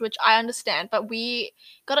cringe, which I understand, but we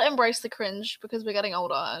gotta embrace the cringe because we're getting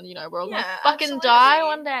older and, you know, we're all gonna fucking die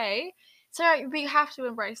one day. So we have to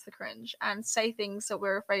embrace the cringe and say things that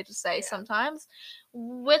we're afraid to say sometimes,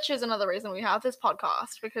 which is another reason we have this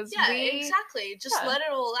podcast, because exactly. Just let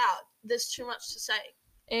it all out. There's too much to say.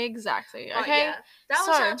 Exactly. But okay. That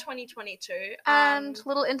was our 2022. And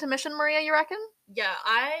little intermission, Maria, you reckon? Yeah,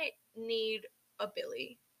 I need a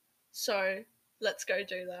Billy. So let's go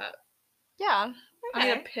do that. Yeah.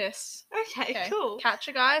 Okay. I need a piss. Okay, cool. Catch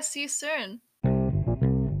you guys. See you soon.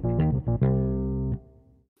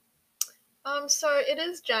 So it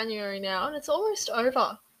is January now, and it's almost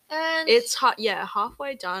over. And it's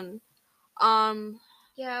halfway done.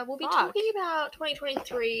 Yeah, we'll be talking about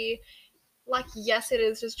 2023. Like, yes, it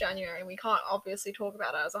is just January, and we can't obviously talk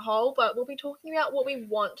about it as a whole, but we'll be talking about what we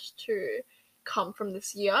want to come from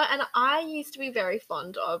this year. And I used to be very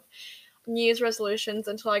fond of New Year's resolutions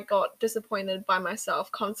until I got disappointed by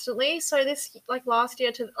myself constantly. So this, like, last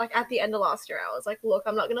year at the end of last year, I was like, look,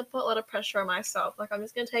 I'm not going to put a lot of pressure on myself. Like, I'm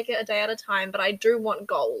just going to take it a day at a time, but I do want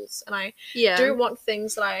goals, and I do want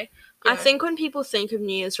things that I think when people think of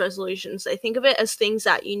New Year's resolutions, they think of it as things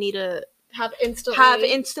that you need to have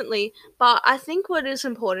instantly. But I think what is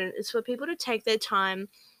important is for people to take their time,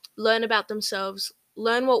 learn about themselves,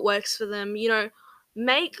 learn what works for them, you know,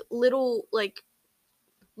 make little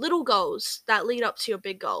goals that lead up to your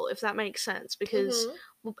big goal, if that makes sense, because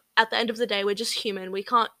at the end of the day, we're just human. We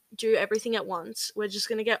can't do everything at once. We're just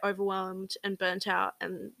going to get overwhelmed and burnt out,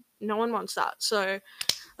 and no one wants that. So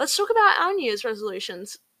let's talk about our New Year's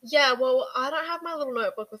resolutions. Yeah, well, I don't have my little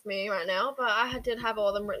notebook with me right now, but I did have all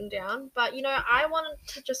of them written down. But, you know, I wanted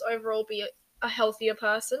to just overall be a healthier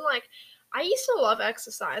person. Like, I used to love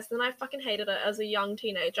exercise, then I fucking hated it as a young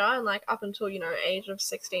teenager, and, like, up until, you know, age of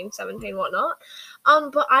 16, 17, whatnot.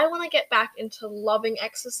 But I want to get back into loving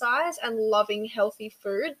exercise and loving healthy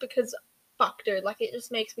food because, fuck, dude, like, it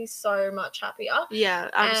just makes me so much happier. Yeah,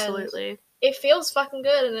 absolutely. And it feels fucking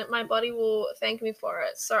good, and my body will thank me for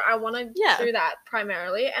it. So I want to do that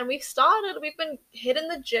primarily. And we've been hitting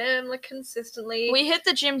the gym, like, consistently. We hit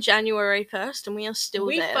the gym January 1st, and we are still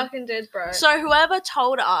there. We fucking did, bro. So whoever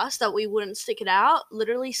told us that we wouldn't stick it out,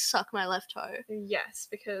 literally suck my left toe. Yes,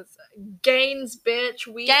 because gains, bitch.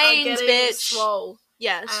 We are getting swole.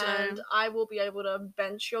 Yeah, and I will be able to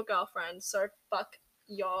bench your girlfriend, so fuck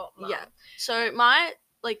your mom. Yeah. So my,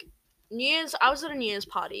 like, I was at a New Year's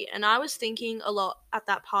party, and I was thinking a lot at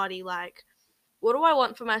that party, like, what do I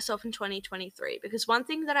want for myself in 2023? Because one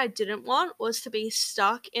thing that I didn't want was to be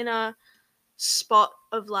stuck in a spot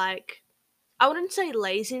of, like, I wouldn't say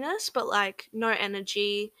laziness, but, like, no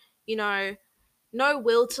energy, you know, no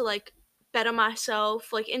will to, like, better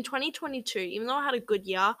myself. Like, in 2022, even though I had a good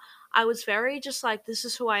year, I was very just like, this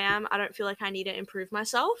is who I am. I don't feel like I need to improve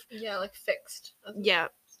myself. Yeah, like, fixed. Yeah.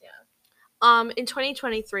 In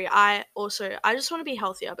 2023, I just want to be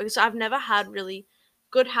healthier because I've never had really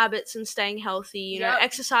good habits in staying healthy, you know,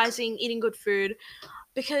 exercising, eating good food,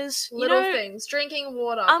 because little things, drinking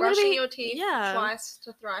water, brushing your teeth twice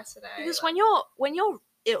to thrice a day. Because when you're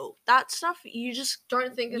ill, that stuff you just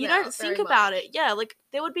don't think about. You don't think about it. Yeah, like,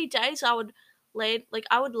 there would be days I would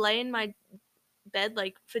lay in my bed,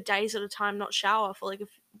 like, for days at a time, not shower for, like, a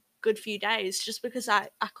good few days, just because I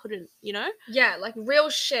couldn't, you know? Yeah, like,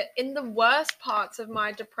 real shit. In the worst parts of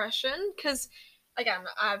my depression, because, again,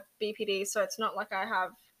 I have BPD, so it's not like I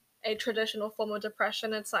have a traditional form of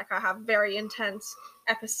depression. It's like I have very intense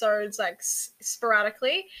episodes, like,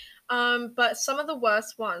 sporadically. But some of the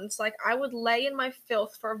worst ones, like, I would lay in my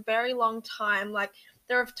filth for a very long time. Like,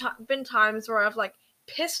 there have been times where I've, like,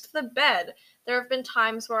 pissed the bed. There have been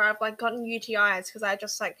times where I've, like, gotten UTIs because I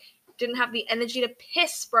just, like, didn't have the energy to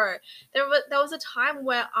piss, bro. There was a time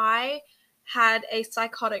where I had a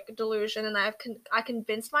psychotic delusion, and I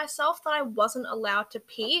convinced myself that I wasn't allowed to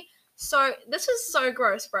pee. So this is so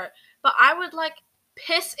gross, bro. But I would, like,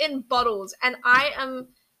 piss in bottles, and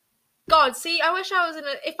God, see, I wish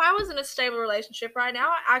if I was in a stable relationship right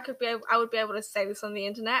now, I would be able to say this on the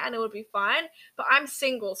internet and it would be fine. But I'm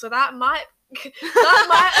single, so that might affect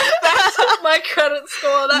my credit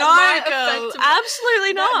score.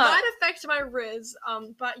 Absolutely not. That might affect my riz.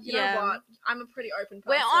 But you know what? I'm a pretty open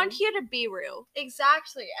person. We're on here to be real.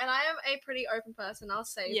 Exactly. And I am a pretty open person. I'll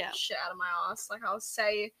say shit out of my ass. Like, I'll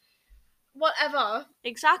say whatever.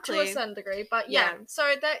 Exactly. To a certain degree. But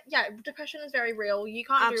so depression is very real. You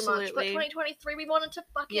can't do much. But 2023, we wanted to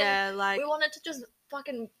fucking we wanted to just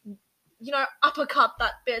fucking uppercut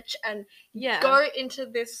that bitch and go into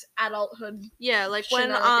this adulthood. Yeah, like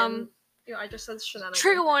when I just said shenanigan.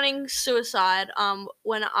 Trigger warning, suicide.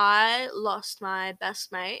 When I lost my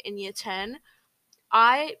best mate in year 10,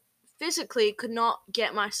 I physically could not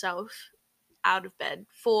get myself out of bed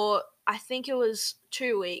for, I think it was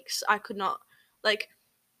 2 weeks. I could not, like,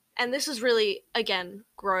 and this is really, again,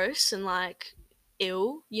 gross and, like,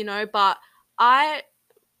 ill, but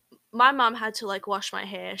my mum had to, like, wash my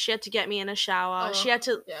hair. She had to get me in a shower. She had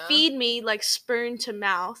to feed me, like, spoon to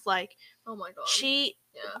mouth. Like, oh my god.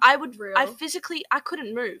 I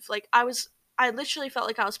couldn't move. Like, I literally felt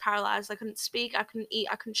like I was paralyzed. I couldn't speak. I couldn't eat.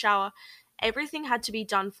 I couldn't shower. Everything had to be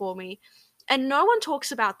done for me. And no one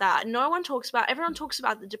talks about that. Everyone talks about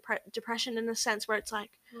the depression in a sense where it's, like,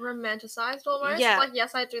 romanticized almost. Yeah. Like,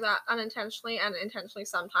 yes, I do that unintentionally and intentionally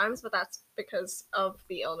sometimes, but that's because of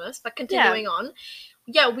the illness. But continuing on,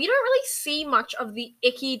 we don't really see much of the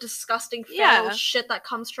icky, disgusting, feral shit that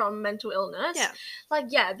comes from mental illness. Yeah. Like,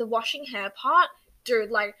 the washing hair part, dude,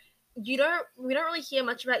 like, we don't really hear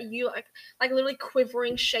much about you, like literally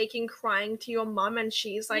quivering, shaking, crying to your mum, and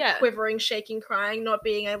she's, like, quivering, shaking, crying, not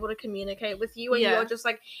being able to communicate with you, and you're just,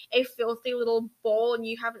 like, a filthy little ball, and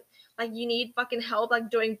you haven't, like, you need fucking help, like,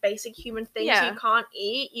 doing basic human things. You can't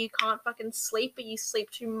eat, you can't fucking sleep, but you sleep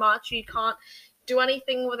too much, you can't do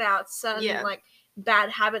anything without certain, like, bad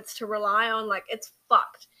habits to rely on. Like, it's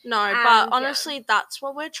fucked. No, but honestly, that's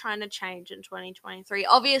what we're trying to change in 2023.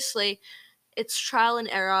 Obviously, it's trial and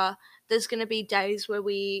error. There's going to be days where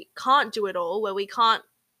we can't do it all, where we can't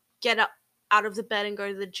get up out of the bed and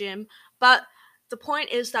go to the gym. But the point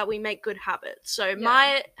is that we make good habits. So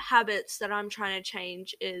my habits that I'm trying to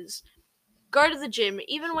change is go to the gym.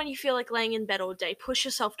 Even when you feel like laying in bed all day, push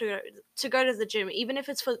yourself to go to the gym, even if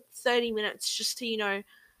it's for 30 minutes, just to,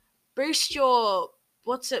 boost your,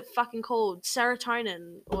 what's it fucking called?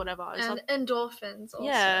 Serotonin or whatever. And endorphins also.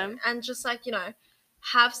 Yeah. And just, like,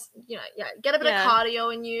 have, get a bit of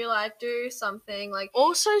cardio in you, like, do something, like.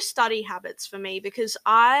 Also study habits for me, because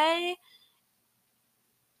I'm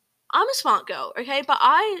a smart girl, okay? But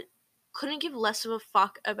I couldn't give less of a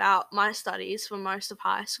fuck about my studies for most of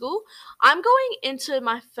high school. I'm going into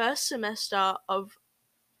my first semester of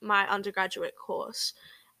my undergraduate course,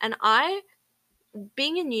 and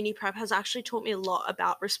being in uni prep has actually taught me a lot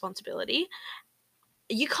about responsibility.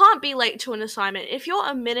 You can't be late to an assignment. If you're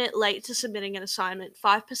a minute late to submitting an assignment,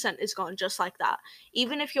 5% is gone just like that.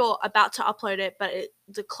 Even if you're about to upload it, but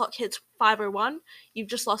the clock hits 5:01, you've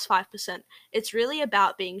just lost 5%. It's really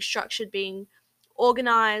about being structured, being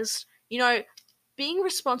organized, being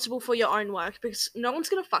responsible for your own work, because no one's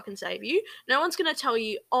going to fucking save you. No one's going to tell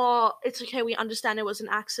you, oh, it's okay, we understand it was an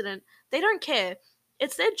accident. They don't care.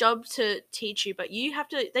 It's their job to teach you, but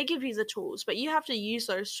they give you the tools, but you have to use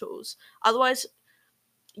those tools. Otherwise,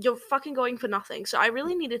 you're fucking going for nothing. So I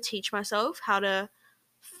really need to teach myself how to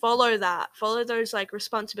follow those, like,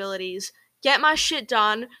 responsibilities, get my shit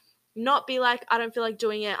done, not be like, I don't feel like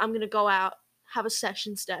doing it, I'm gonna go out, have a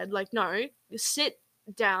session instead. Like, no, sit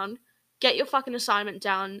down, get your fucking assignment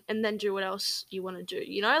down, and then do what else you want to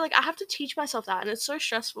do, Like, I have to teach myself that, and it's so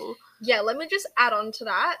stressful. Yeah, let me just add on to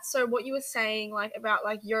that. So what you were saying, like, about,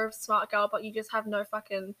 like, you're a smart girl, but you just have no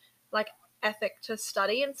fucking, like, ethic to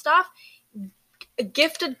study and stuff.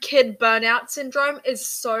 Gifted kid burnout syndrome is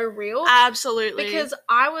so real. Absolutely. Because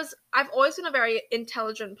I've always been a very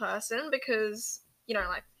intelligent person, because,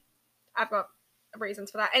 like, I've got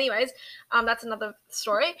reasons for that. Anyways, that's another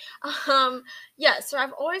story. So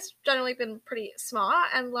I've always generally been pretty smart,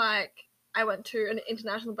 and, like, I went to an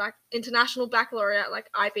international baccalaureate, like,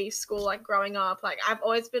 IB school, like, growing up. Like, I've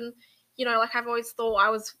always been, like, I've always thought I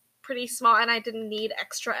was pretty smart and I didn't need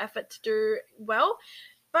extra effort to do well.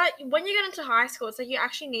 But when you get into high school, it's like you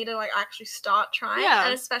actually need to, like, actually start trying,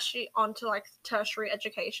 and especially onto, like, tertiary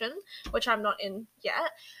education, which I'm not in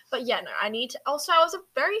yet. But I need to. Also, I was a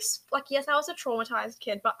very, like, yes, I was a traumatized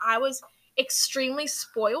kid, but I was extremely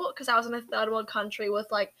spoiled because I was in a third world country with,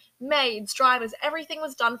 like, maids, drivers, everything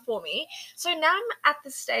was done for me. So now I'm at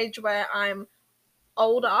the stage where I'm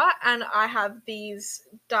older and I have these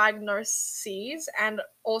diagnoses and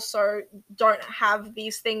also don't have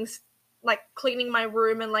these things, like, cleaning my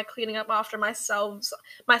room and, like, cleaning up after myself,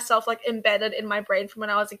 like, embedded in my brain from when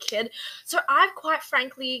I was a kid. So I've quite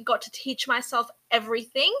frankly got to teach myself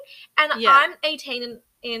everything, and I'm 18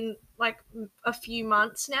 in like a few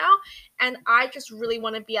months now, and I just really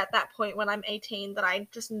want to be at that point when I'm 18 that I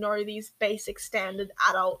just know these basic standard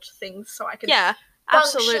adult things so I can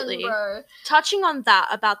absolutely bro. Touching on that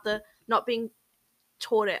about the not being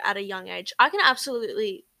taught it at a young age, I can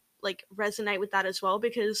absolutely, like, resonate with that as well,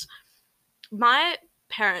 because my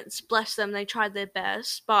parents, bless them, they tried their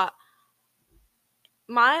best, but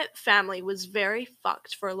my family was very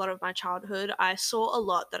fucked for a lot of my childhood. I saw a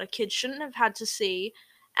lot that a kid shouldn't have had to see.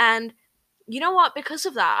 And you know what? Because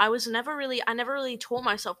of that, I never really taught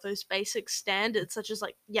myself those basic standards, such as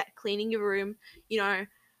like, yeah, cleaning your room, you know,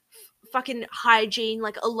 fucking hygiene,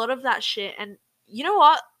 like a lot of that shit. And you know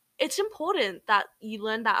what? It's important that you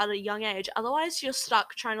learn that at a young age. Otherwise, you're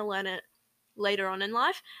stuck trying to learn it later on in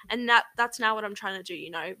life. And that's now what I'm trying to do,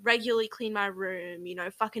 you know, regularly clean my room, you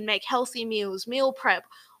know, fucking make healthy meals, meal prep,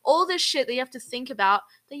 all this shit that you have to think about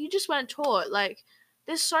that you just weren't taught. Like,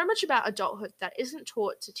 there's so much about adulthood that isn't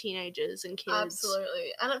taught to teenagers and kids.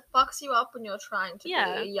 Absolutely. And it fucks you up when you're trying to be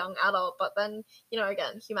Yeah. a young adult, but then, you know,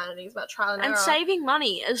 again, humanity is about trial and error. And saving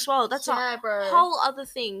money as well. That's Yeah, a bro. whole other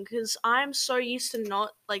thing, because I'm so used to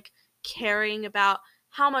not, like, caring about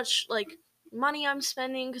how much, like, money I'm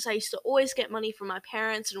spending, because I used to always get money from my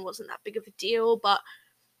parents and it wasn't that big of a deal. But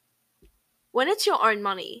when it's your own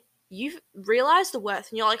money, you realize the worth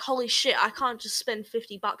and you're like, holy shit, I can't just spend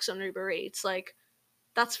 $50 on Uber Eats. Like,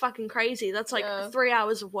 that's fucking crazy. That's like Yeah. 3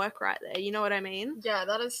 hours of work right there. You know what I mean? Yeah,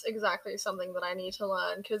 that is exactly something that I need to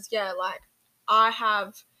learn, because, yeah, like, I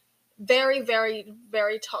have very, very,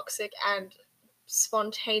 very toxic and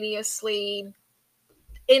spontaneously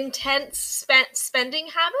intense spending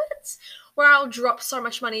habits where I'll drop so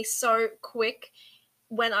much money so quick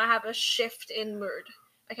when I have a shift in mood.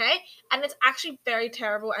 Okay? And it's actually very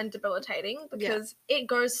terrible and debilitating because it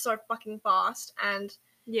goes so fucking fast. And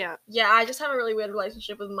Yeah. I just have a really weird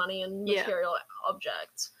relationship with money and material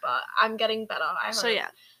objects, but I'm getting better, I hope. So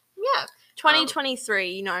yeah.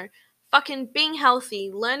 2023, you know, fucking being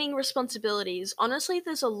healthy, learning responsibilities. Honestly,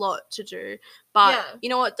 there's a lot to do. But you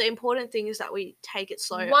know what? The important thing is that we take it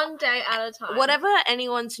slow. One day at a time. Whatever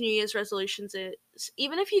anyone's New Year's resolutions is,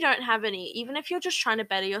 even if you don't have any, even if you're just trying to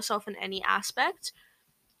better yourself in any aspect,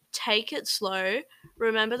 take it slow.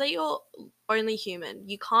 Remember that you're only human.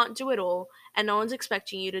 You can't do it all, and no one's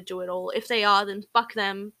expecting you to do it all. If they are, then fuck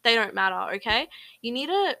them. They don't matter, okay? You need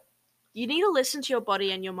to listen to your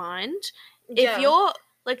body and your mind. If you're,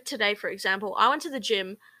 like today, for example, I went to the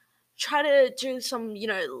gym, try to do some, you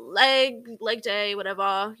know, leg day,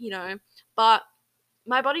 whatever, you know, but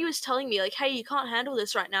my body was telling me, like, hey, you can't handle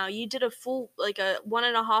this right now. You did a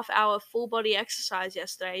 1.5 hour full body exercise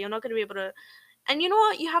yesterday. You're not going to be able to. And you know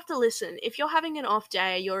what? You have to listen. If you're having an off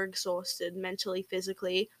day, you're exhausted mentally,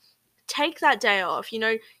 physically, take that day off, you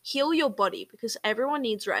know, heal your body, because everyone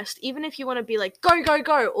needs rest. Even if you want to be like, go, go,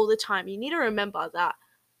 go all the time, you need to remember that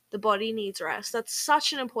the body needs rest. That's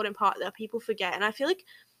such an important part that people forget. And I feel like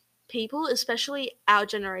people, especially our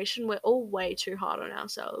generation, we're all way too hard on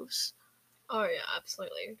ourselves. Oh yeah,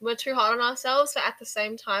 absolutely. We're too hard on ourselves, but at the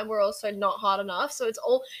same time, we're also not hard enough. So it's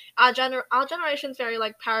all our generation's very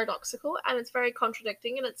like paradoxical, and it's very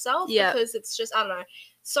contradicting in itself because it's just, I don't know,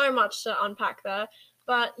 so much to unpack there.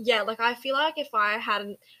 But yeah, like I feel like if I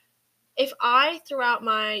throughout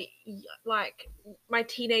my my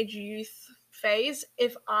teenage youth phase,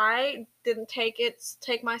 if I didn't if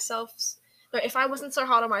I wasn't so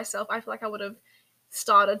hard on myself, I feel like I would have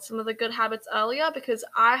started some of the good habits earlier, because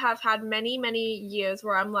I have had many, many years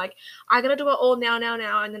where I'm like, I gotta do it all now, and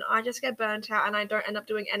then I just get burnt out and I don't end up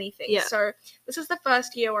doing anything. Yeah. So this is the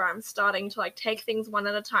first year where I'm starting to like take things one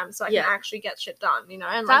at a time so I can actually get shit done, you know,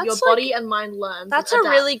 and like your body and mind learns. That's a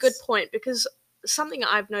really good point, because something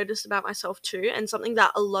I've noticed about myself too, and something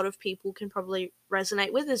that a lot of people can probably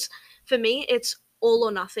resonate with, is for me, it's all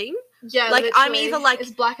or nothing. Yeah, like literally. I'm either like,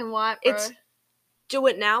 it's black and white, bro. It's do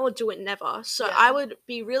it now or do it never. So I would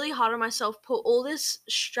be really hard on myself, put all this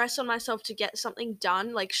stress on myself to get something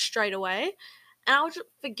done like straight away, and I would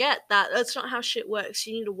forget that that's not how shit works.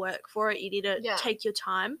 You need to work for it. You need to take your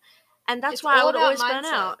time, and that's why I would always burn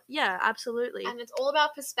out. Yeah, absolutely. And it's all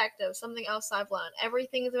about perspective. Something else I've learned.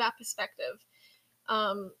 Everything is about perspective.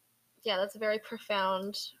 Yeah, that's a very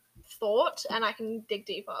profound thought, and I can dig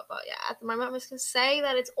deeper, but yeah, at the moment I'm just gonna say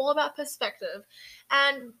that it's all about perspective,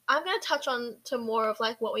 and I'm gonna touch on to more of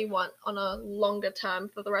like what we want on a longer term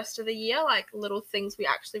for the rest of the year, like little things we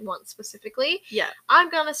actually want specifically. I'm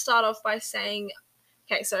gonna start off by saying,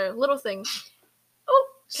 okay, so little things.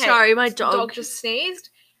 Sorry, my dog just sneezed.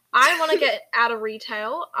 I want to get out of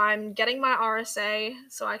retail. I'm getting my RSA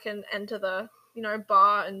so I can enter the, you know,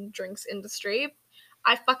 bar and drinks industry.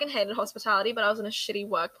 I fucking hated hospitality, but I was in a shitty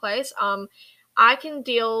workplace. I can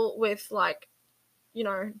deal with, like, you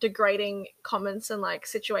know, degrading comments and, like,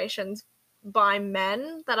 situations by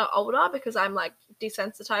men that are older, because I'm, like,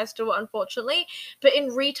 desensitized to it, unfortunately. But in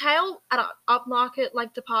retail, at an upmarket,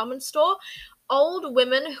 like, department store, old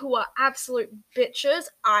women who are absolute bitches,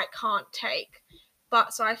 I can't take.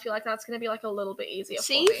 But so I feel like that's going to be like a little bit easier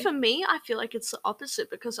See, for me. I feel like it's the opposite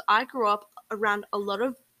because I grew up around a lot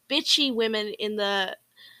of bitchy women in the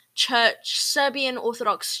Serbian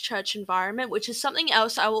Orthodox church environment, which is something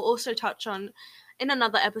else I will also touch on in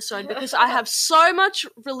another episode because I have so much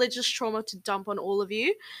religious trauma to dump on all of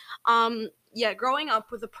you. Yeah, growing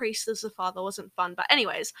up with a priest as a father wasn't fun. But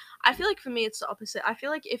anyways, I feel like for me it's the opposite. I feel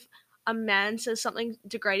like if a man says something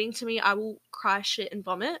degrading to me, I will cry shit and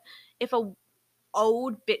vomit. If a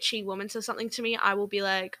old bitchy woman says something to me, I will be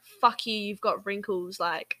like, fuck you, you've got wrinkles,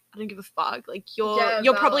 like I don't give a fuck, like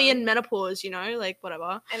you're probably in menopause, you know, like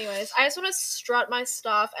whatever. Anyways, I just want to strut my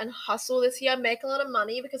stuff and hustle this year, make a lot of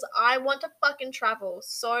money because I want to fucking travel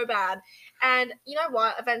so bad. And you know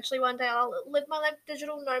what, eventually one day I'll live my like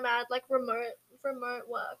digital nomad, like remote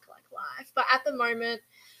work like life. But at the moment,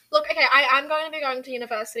 look, okay, I'm going to be going to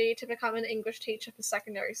university to become an English teacher for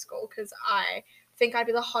secondary school because I think I'd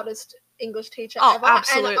be the hottest English teacher ever.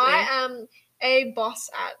 Absolutely. And I am a boss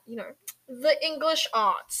at, you know, the English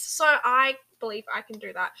arts. So I believe I can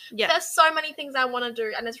do that. Yeah. There's so many things I want to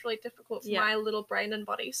do and it's really difficult for my little brain and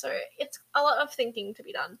body. So it's a lot of thinking to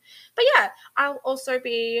be done. But yeah, I'll also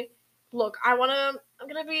be, look, I'm going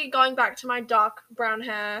to be going back to my dark brown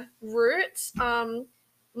hair roots.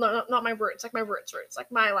 No, not my roots, like my roots, like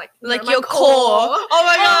my like your core. Oh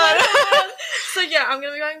my god. So yeah, I'm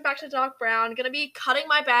gonna be going back to dark brown. Gonna be cutting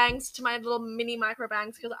my bangs to my little mini micro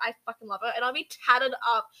bangs because I fucking love it, and I'll be tatted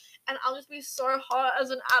up, and I'll just be so hot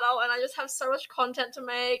as an adult, and I just have so much content to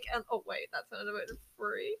make. And oh wait, that sounded a bit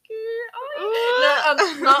freaky.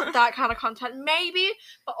 No, not that kind of content, maybe,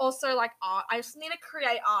 but also like art. I just need to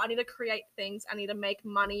create art. I need to create things. I need to make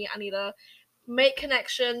money. I need to make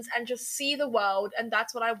connections and just see the world, and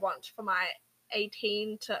that's what I want for my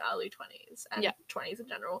 18 to early 20s and 20s in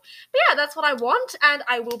general. But yeah, that's what I want, and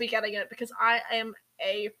I will be getting it because I am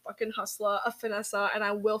a fucking hustler, a finesser, and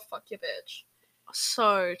I will fuck your bitch.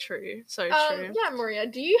 So true. Yeah, Maria,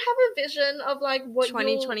 do you have a vision of like what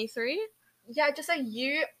 2023? Yeah, just say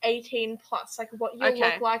you 18 plus, like what you'll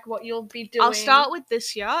look like, what you'll be doing. I'll start with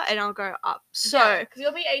this year and I'll go up. So because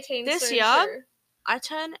you'll be 18 this soon year. too. I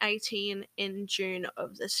turn 18 in June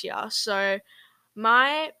of this year. So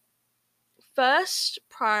my first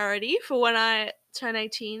priority for when I turn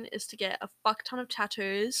 18 is to get a fuck ton of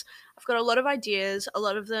tattoos. I've got a lot of ideas. A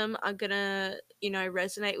lot of them are gonna, you know,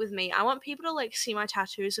 resonate with me. I want people to like see my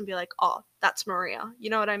tattoos and be like, oh, that's Maria.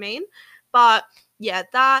 You know what I mean? But yeah,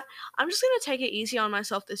 that I'm just gonna take it easy on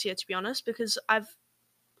myself this year, to be honest, because I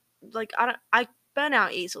burn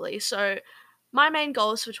out easily. So my main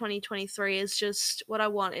goals for 2023 is just what I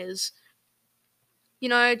want is, you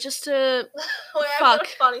know, just to Wait, I've got a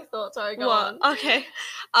funny thought. Sorry, go on. Okay.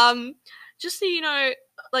 Just to, you know,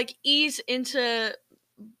 like ease into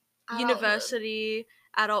university,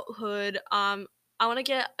 adulthood. I want to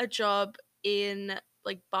get a job in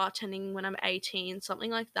like bartending when I'm 18, something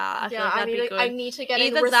like that. I feel like that'd be good. I need to get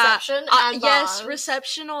either in reception and yes, bars.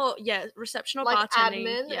 reception or like bartending.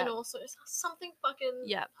 Admin and also something fucking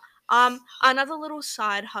Another little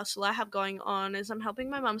side hustle I have going on is I'm helping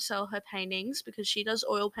my mum sell her paintings because she does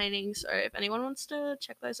oil paintings. So if anyone wants to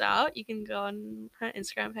check those out, you can go on her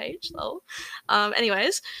Instagram page.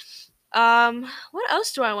 Anyways, what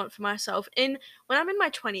else do I want for myself? When I'm in my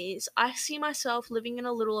 20s, I see myself living in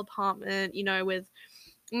a little apartment, you know, with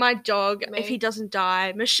my dog, if he doesn't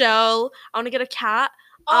die, Michelle. I want to get a cat.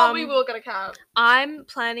 We will get a cat. I'm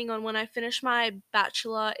planning on, when I finish my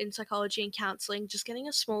bachelor in psychology and counseling, just getting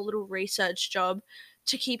a small little research job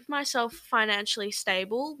to keep myself financially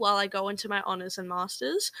stable while I go into my honors and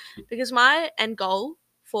masters, because my end goal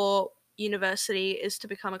for university is to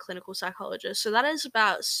become a clinical psychologist. So that is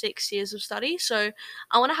about 6 years of study. So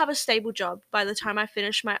I want to have a stable job by the time I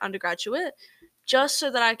finish my undergraduate, just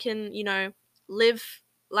so that I can, you know, live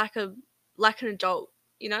like an adult,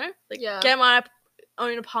 you know, get my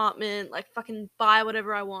own apartment, like fucking buy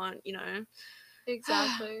whatever I want, you know.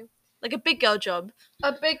 Exactly. Like a big girl job.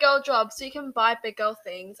 A big girl job, so you can buy big girl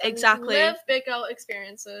things. And live big girl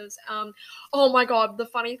experiences. Oh my god, the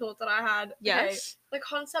funny thought that I had. Yes. Okay, the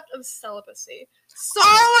concept of celibacy.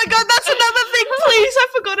 Oh my god, that's another thing, please. I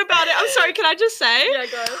forgot about it. I'm sorry, can I just say? Yeah,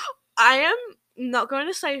 go. I am not going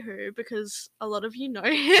to say who because a lot of you know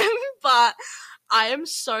him, but I am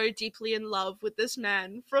so deeply in love with this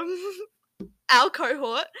man from our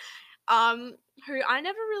cohort, who I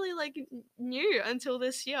never really like knew until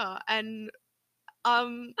this year, and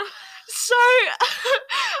so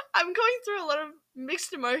I'm going through a lot of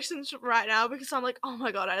mixed emotions right now because I'm like, oh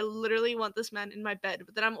my god, I literally want this man in my bed,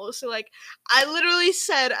 but then I'm also like, I literally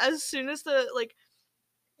said as soon as the like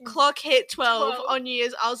clock hit 12 on New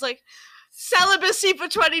Year's, I was like, celibacy for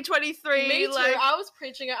 2023. Me too. Like, I was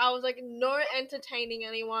preaching it. I was like, no entertaining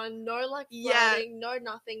anyone, no like flirting, no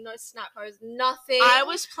nothing, no snap pose, nothing. I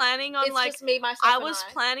was planning on it's just me, myself, and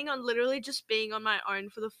I. planning on literally just being on my own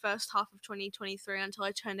for the first half of 2023 until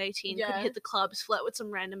I turned 18. Could Yeah. hit the clubs, flirt with some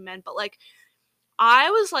random men, but like,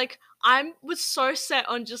 I was so set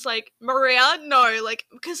on just like, Maria, no, like,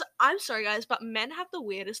 because I'm sorry guys, but men have the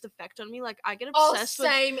weirdest effect on me. Like, I get obsessed with.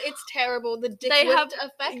 Same. It's terrible. The dick They whipped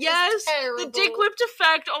have- effect Yes, is terrible. the dick whipped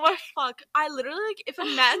effect. Oh my fuck! I literally like, if a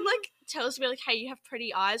man like tells me like, "Hey, you have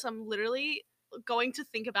pretty eyes," I'm literally going to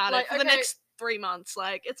think about Like, it for the okay. next 3 months.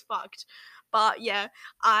 Like, it's fucked. But yeah,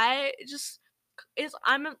 I'm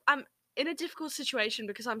in a difficult situation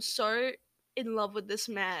because I'm so in love with this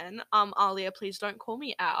man. Alia, please don't call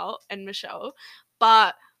me out, and Michelle,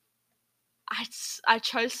 but I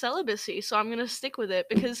chose celibacy, so I'm gonna stick with it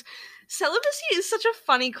because celibacy is such a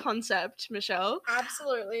funny concept, Michelle.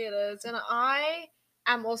 Absolutely, it is, and I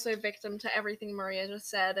am also victim to everything Maria just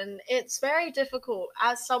said, and it's very difficult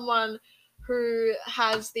as someone who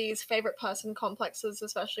has these favorite person complexes,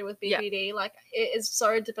 especially with BPD. Like, it is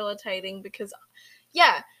so debilitating because,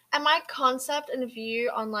 yeah, and my concept and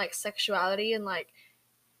view on like sexuality and like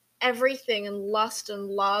everything and lust and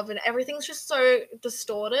love and everything's just so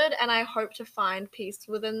distorted, and I hope to find peace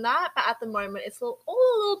within that, but at the moment it's all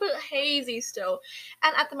a little bit hazy still,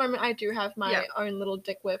 and at the moment I do have my own little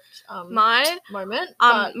dick whipped My moment,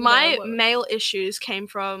 but my male issues came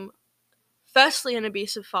from, firstly, an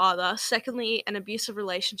abusive father, secondly, an abusive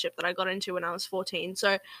relationship that I got into when I was 14.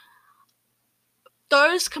 So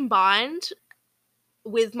those combined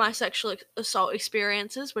with my sexual assault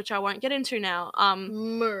experiences, which I won't get into now,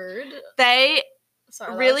 mood. They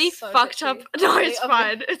Sorry, really so fucked bitchy. up. No, it's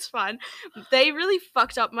fine. It's fine. They really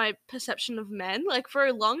fucked up my perception of men. Like, for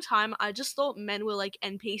a long time, I just thought men were like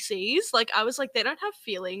NPCs. Like, I was like, they don't have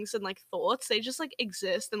feelings and like thoughts. They just like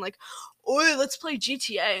exist and like, oh, let's play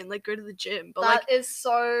GTA and like go to the gym. But that is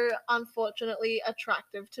so unfortunately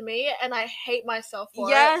attractive to me, and I hate myself for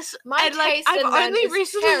it. yes, My and like taste in men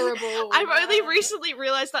is terrible. I've only recently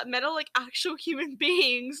realized that men are like actual human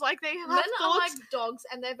beings. Like, they have men thoughts. are like dogs,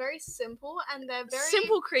 and they're very simple, and they're very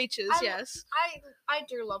simple creatures. Yes, I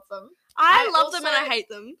do love them. I love them and I hate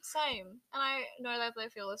them. Same, and I know that they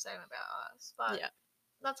feel the same about us, but Yeah.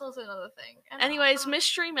 that's also another thing. And anyways,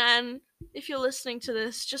 mystery man, if you're listening to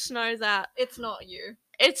this, just know that it's not you.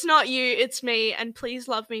 It's not you, it's me, and please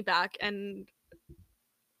love me back, and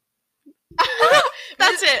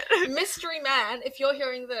that's it. Mystery man, if you're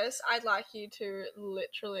hearing this, I'd like you to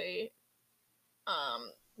literally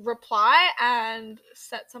reply and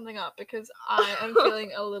set something up, because I am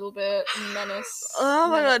feeling a little bit menace. Oh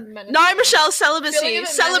my god. No, Michelle, celibacy. Wait,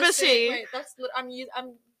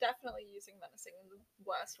 I'm definitely using menacing in the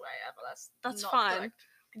worst way ever. That's not fine. Correct.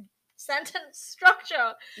 Sentence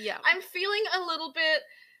structure. Yeah. I'm feeling a little bit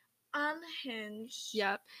unhinged.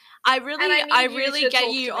 Yeah. I really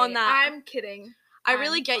get you on that. I'm kidding. I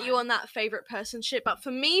really get you on that favorite person shit, but for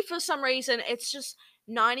me, for some reason, it's just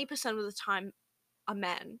 90% of the time a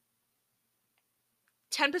man.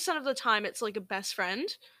 10% of the time it's like a best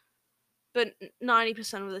friend, but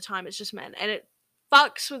 90% of the time it's just men, and it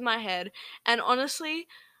fucks with my head. And honestly,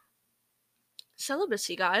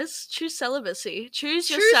 celibacy, guys. Choose celibacy.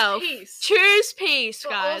 Choose yourself. Peace. Choose peace,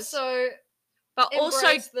 but guys. But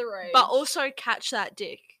the rage. But also catch that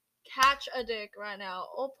dick. Catch a dick right now,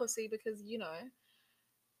 or pussy, because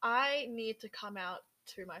I need to come out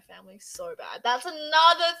to my family so bad. That's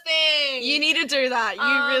another thing. You need to do that.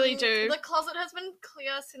 You really do. The closet has been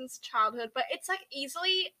clear since childhood, but it's like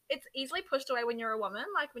easily pushed away when you're a woman.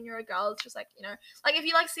 Like, when you're a girl, it's just like, like if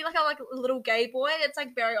you like see like a little gay boy, it's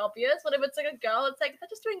like very obvious. But if it's like a girl, it's like they're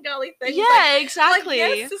just doing girly things. Yeah, like, exactly.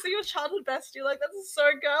 Like, yes, to see your childhood bestie, like that's so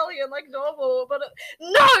girly and like normal, but no,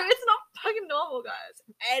 it's not fucking normal, guys.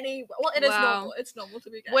 It is normal. It's normal to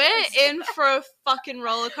be gay. We're in for a fucking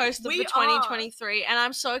roller coaster for 2023, and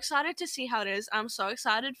I'm so excited to see how it is. I'm so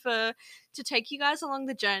excited to take you guys along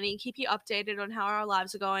the journey, keep you updated on how our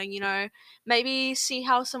lives are going, maybe see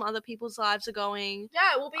how some other people's lives are going.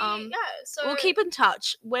 Yeah, we'll be so we'll keep in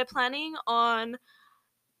touch. We're planning on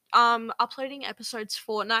uploading episodes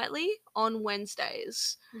fortnightly on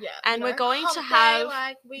Wednesdays. Yeah. And we're going to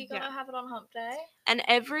have we gotta have it on hump day. And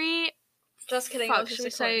every just kidding, fuck, should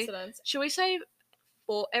we say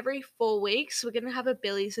every 4 weeks we're gonna have a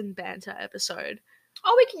Billies and Banter episode.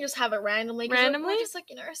 Oh, we can just have it randomly. Randomly? Just like,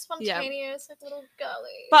 spontaneous, like little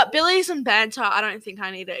girly. But Billies and Banter, I don't think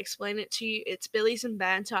I need to explain it to you. It's Billies and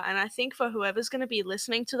Banter, and I think for whoever's going to be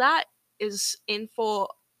listening to that is in for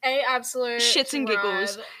a absolute shits and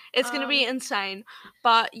giggles. It's going to be insane.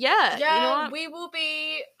 But yeah, yeah, you know what? we will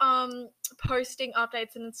be posting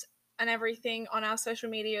updates and everything on our social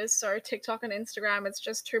medias. So TikTok and Instagram, it's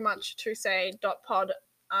just too much to say .pod.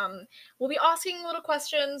 We'll be asking little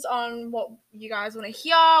questions on what you guys want to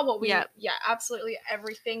hear, absolutely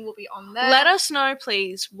everything will be on there. Let us know,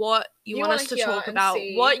 please, what you want us to talk about,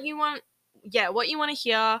 what you want to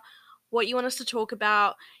hear, what you want us to talk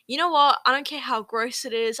about. You know what? I don't care how gross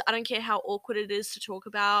it is. I don't care how awkward it is to talk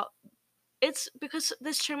about. It's because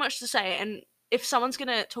there's too much to say, and if someone's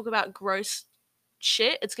gonna talk about gross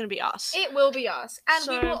shit, it's gonna be us. It will be us. And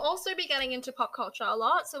we will also be getting into pop culture a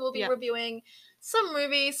lot, so we'll be reviewing some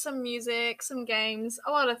movies, some music, some games,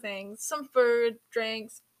 a lot of things, some food,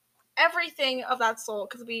 drinks, everything of that sort,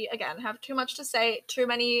 because we, again, have too much to say, too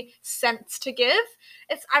many cents to give.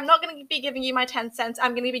 I'm not going to be giving you my 10 cents,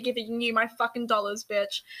 I'm going to be giving you my fucking dollars,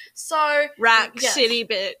 bitch. So, Rack City,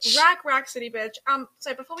 bitch. Rack City, bitch.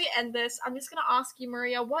 So before we end this, I'm just going to ask you,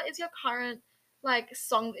 Maria, what is your current,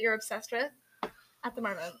 song that you're obsessed with at the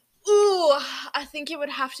moment? Ooh, I think it would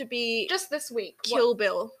have to be just this week. Kill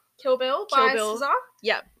Bill. Kill Bill by SZA?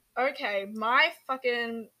 Yep. Okay, my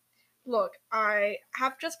fucking... Look, I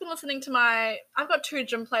have just been listening to I've got 2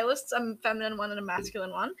 gym playlists, a feminine one and a masculine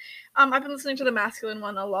one. I've been listening to the masculine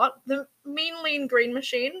one a lot. The Mean Lean Green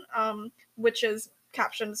Machine, which is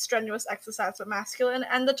captioned Strenuous Exercise but Masculine,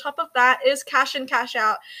 and the top of that is Cash In, Cash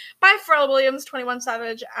Out by Pharrell Williams, 21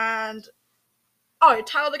 Savage, and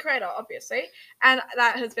Tyler, the Creator, obviously. And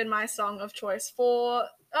that has been my song of choice for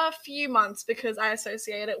a few months because I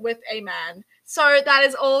associate it with a man. So that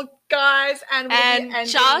is all, guys. And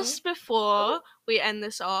just before we end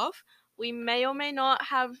this off, we may or may not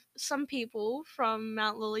have some people from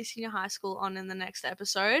Mount Lily Senior High School on in the next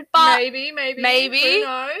episode. But maybe. Who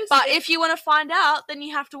knows? But if you want to find out, then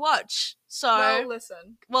you have to watch. So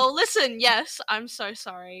Well, listen. Yes, I'm so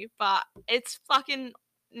sorry, but it's fucking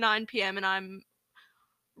 9 p.m. and I'm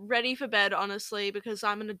ready for bed, honestly, because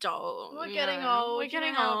I'm an adult. We're getting old.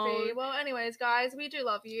 Well, anyways, guys, we do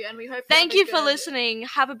love you, and we hope. Thank you for listening.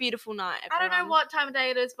 Have a beautiful night, everyone. I don't know what time of day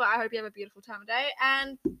it is, but I hope you have a beautiful time of day.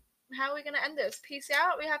 And how are we gonna end this? Peace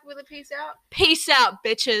out. We happy with a peace out? Peace out,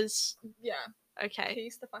 bitches. Yeah. Okay.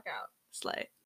 Peace the fuck out. Slay.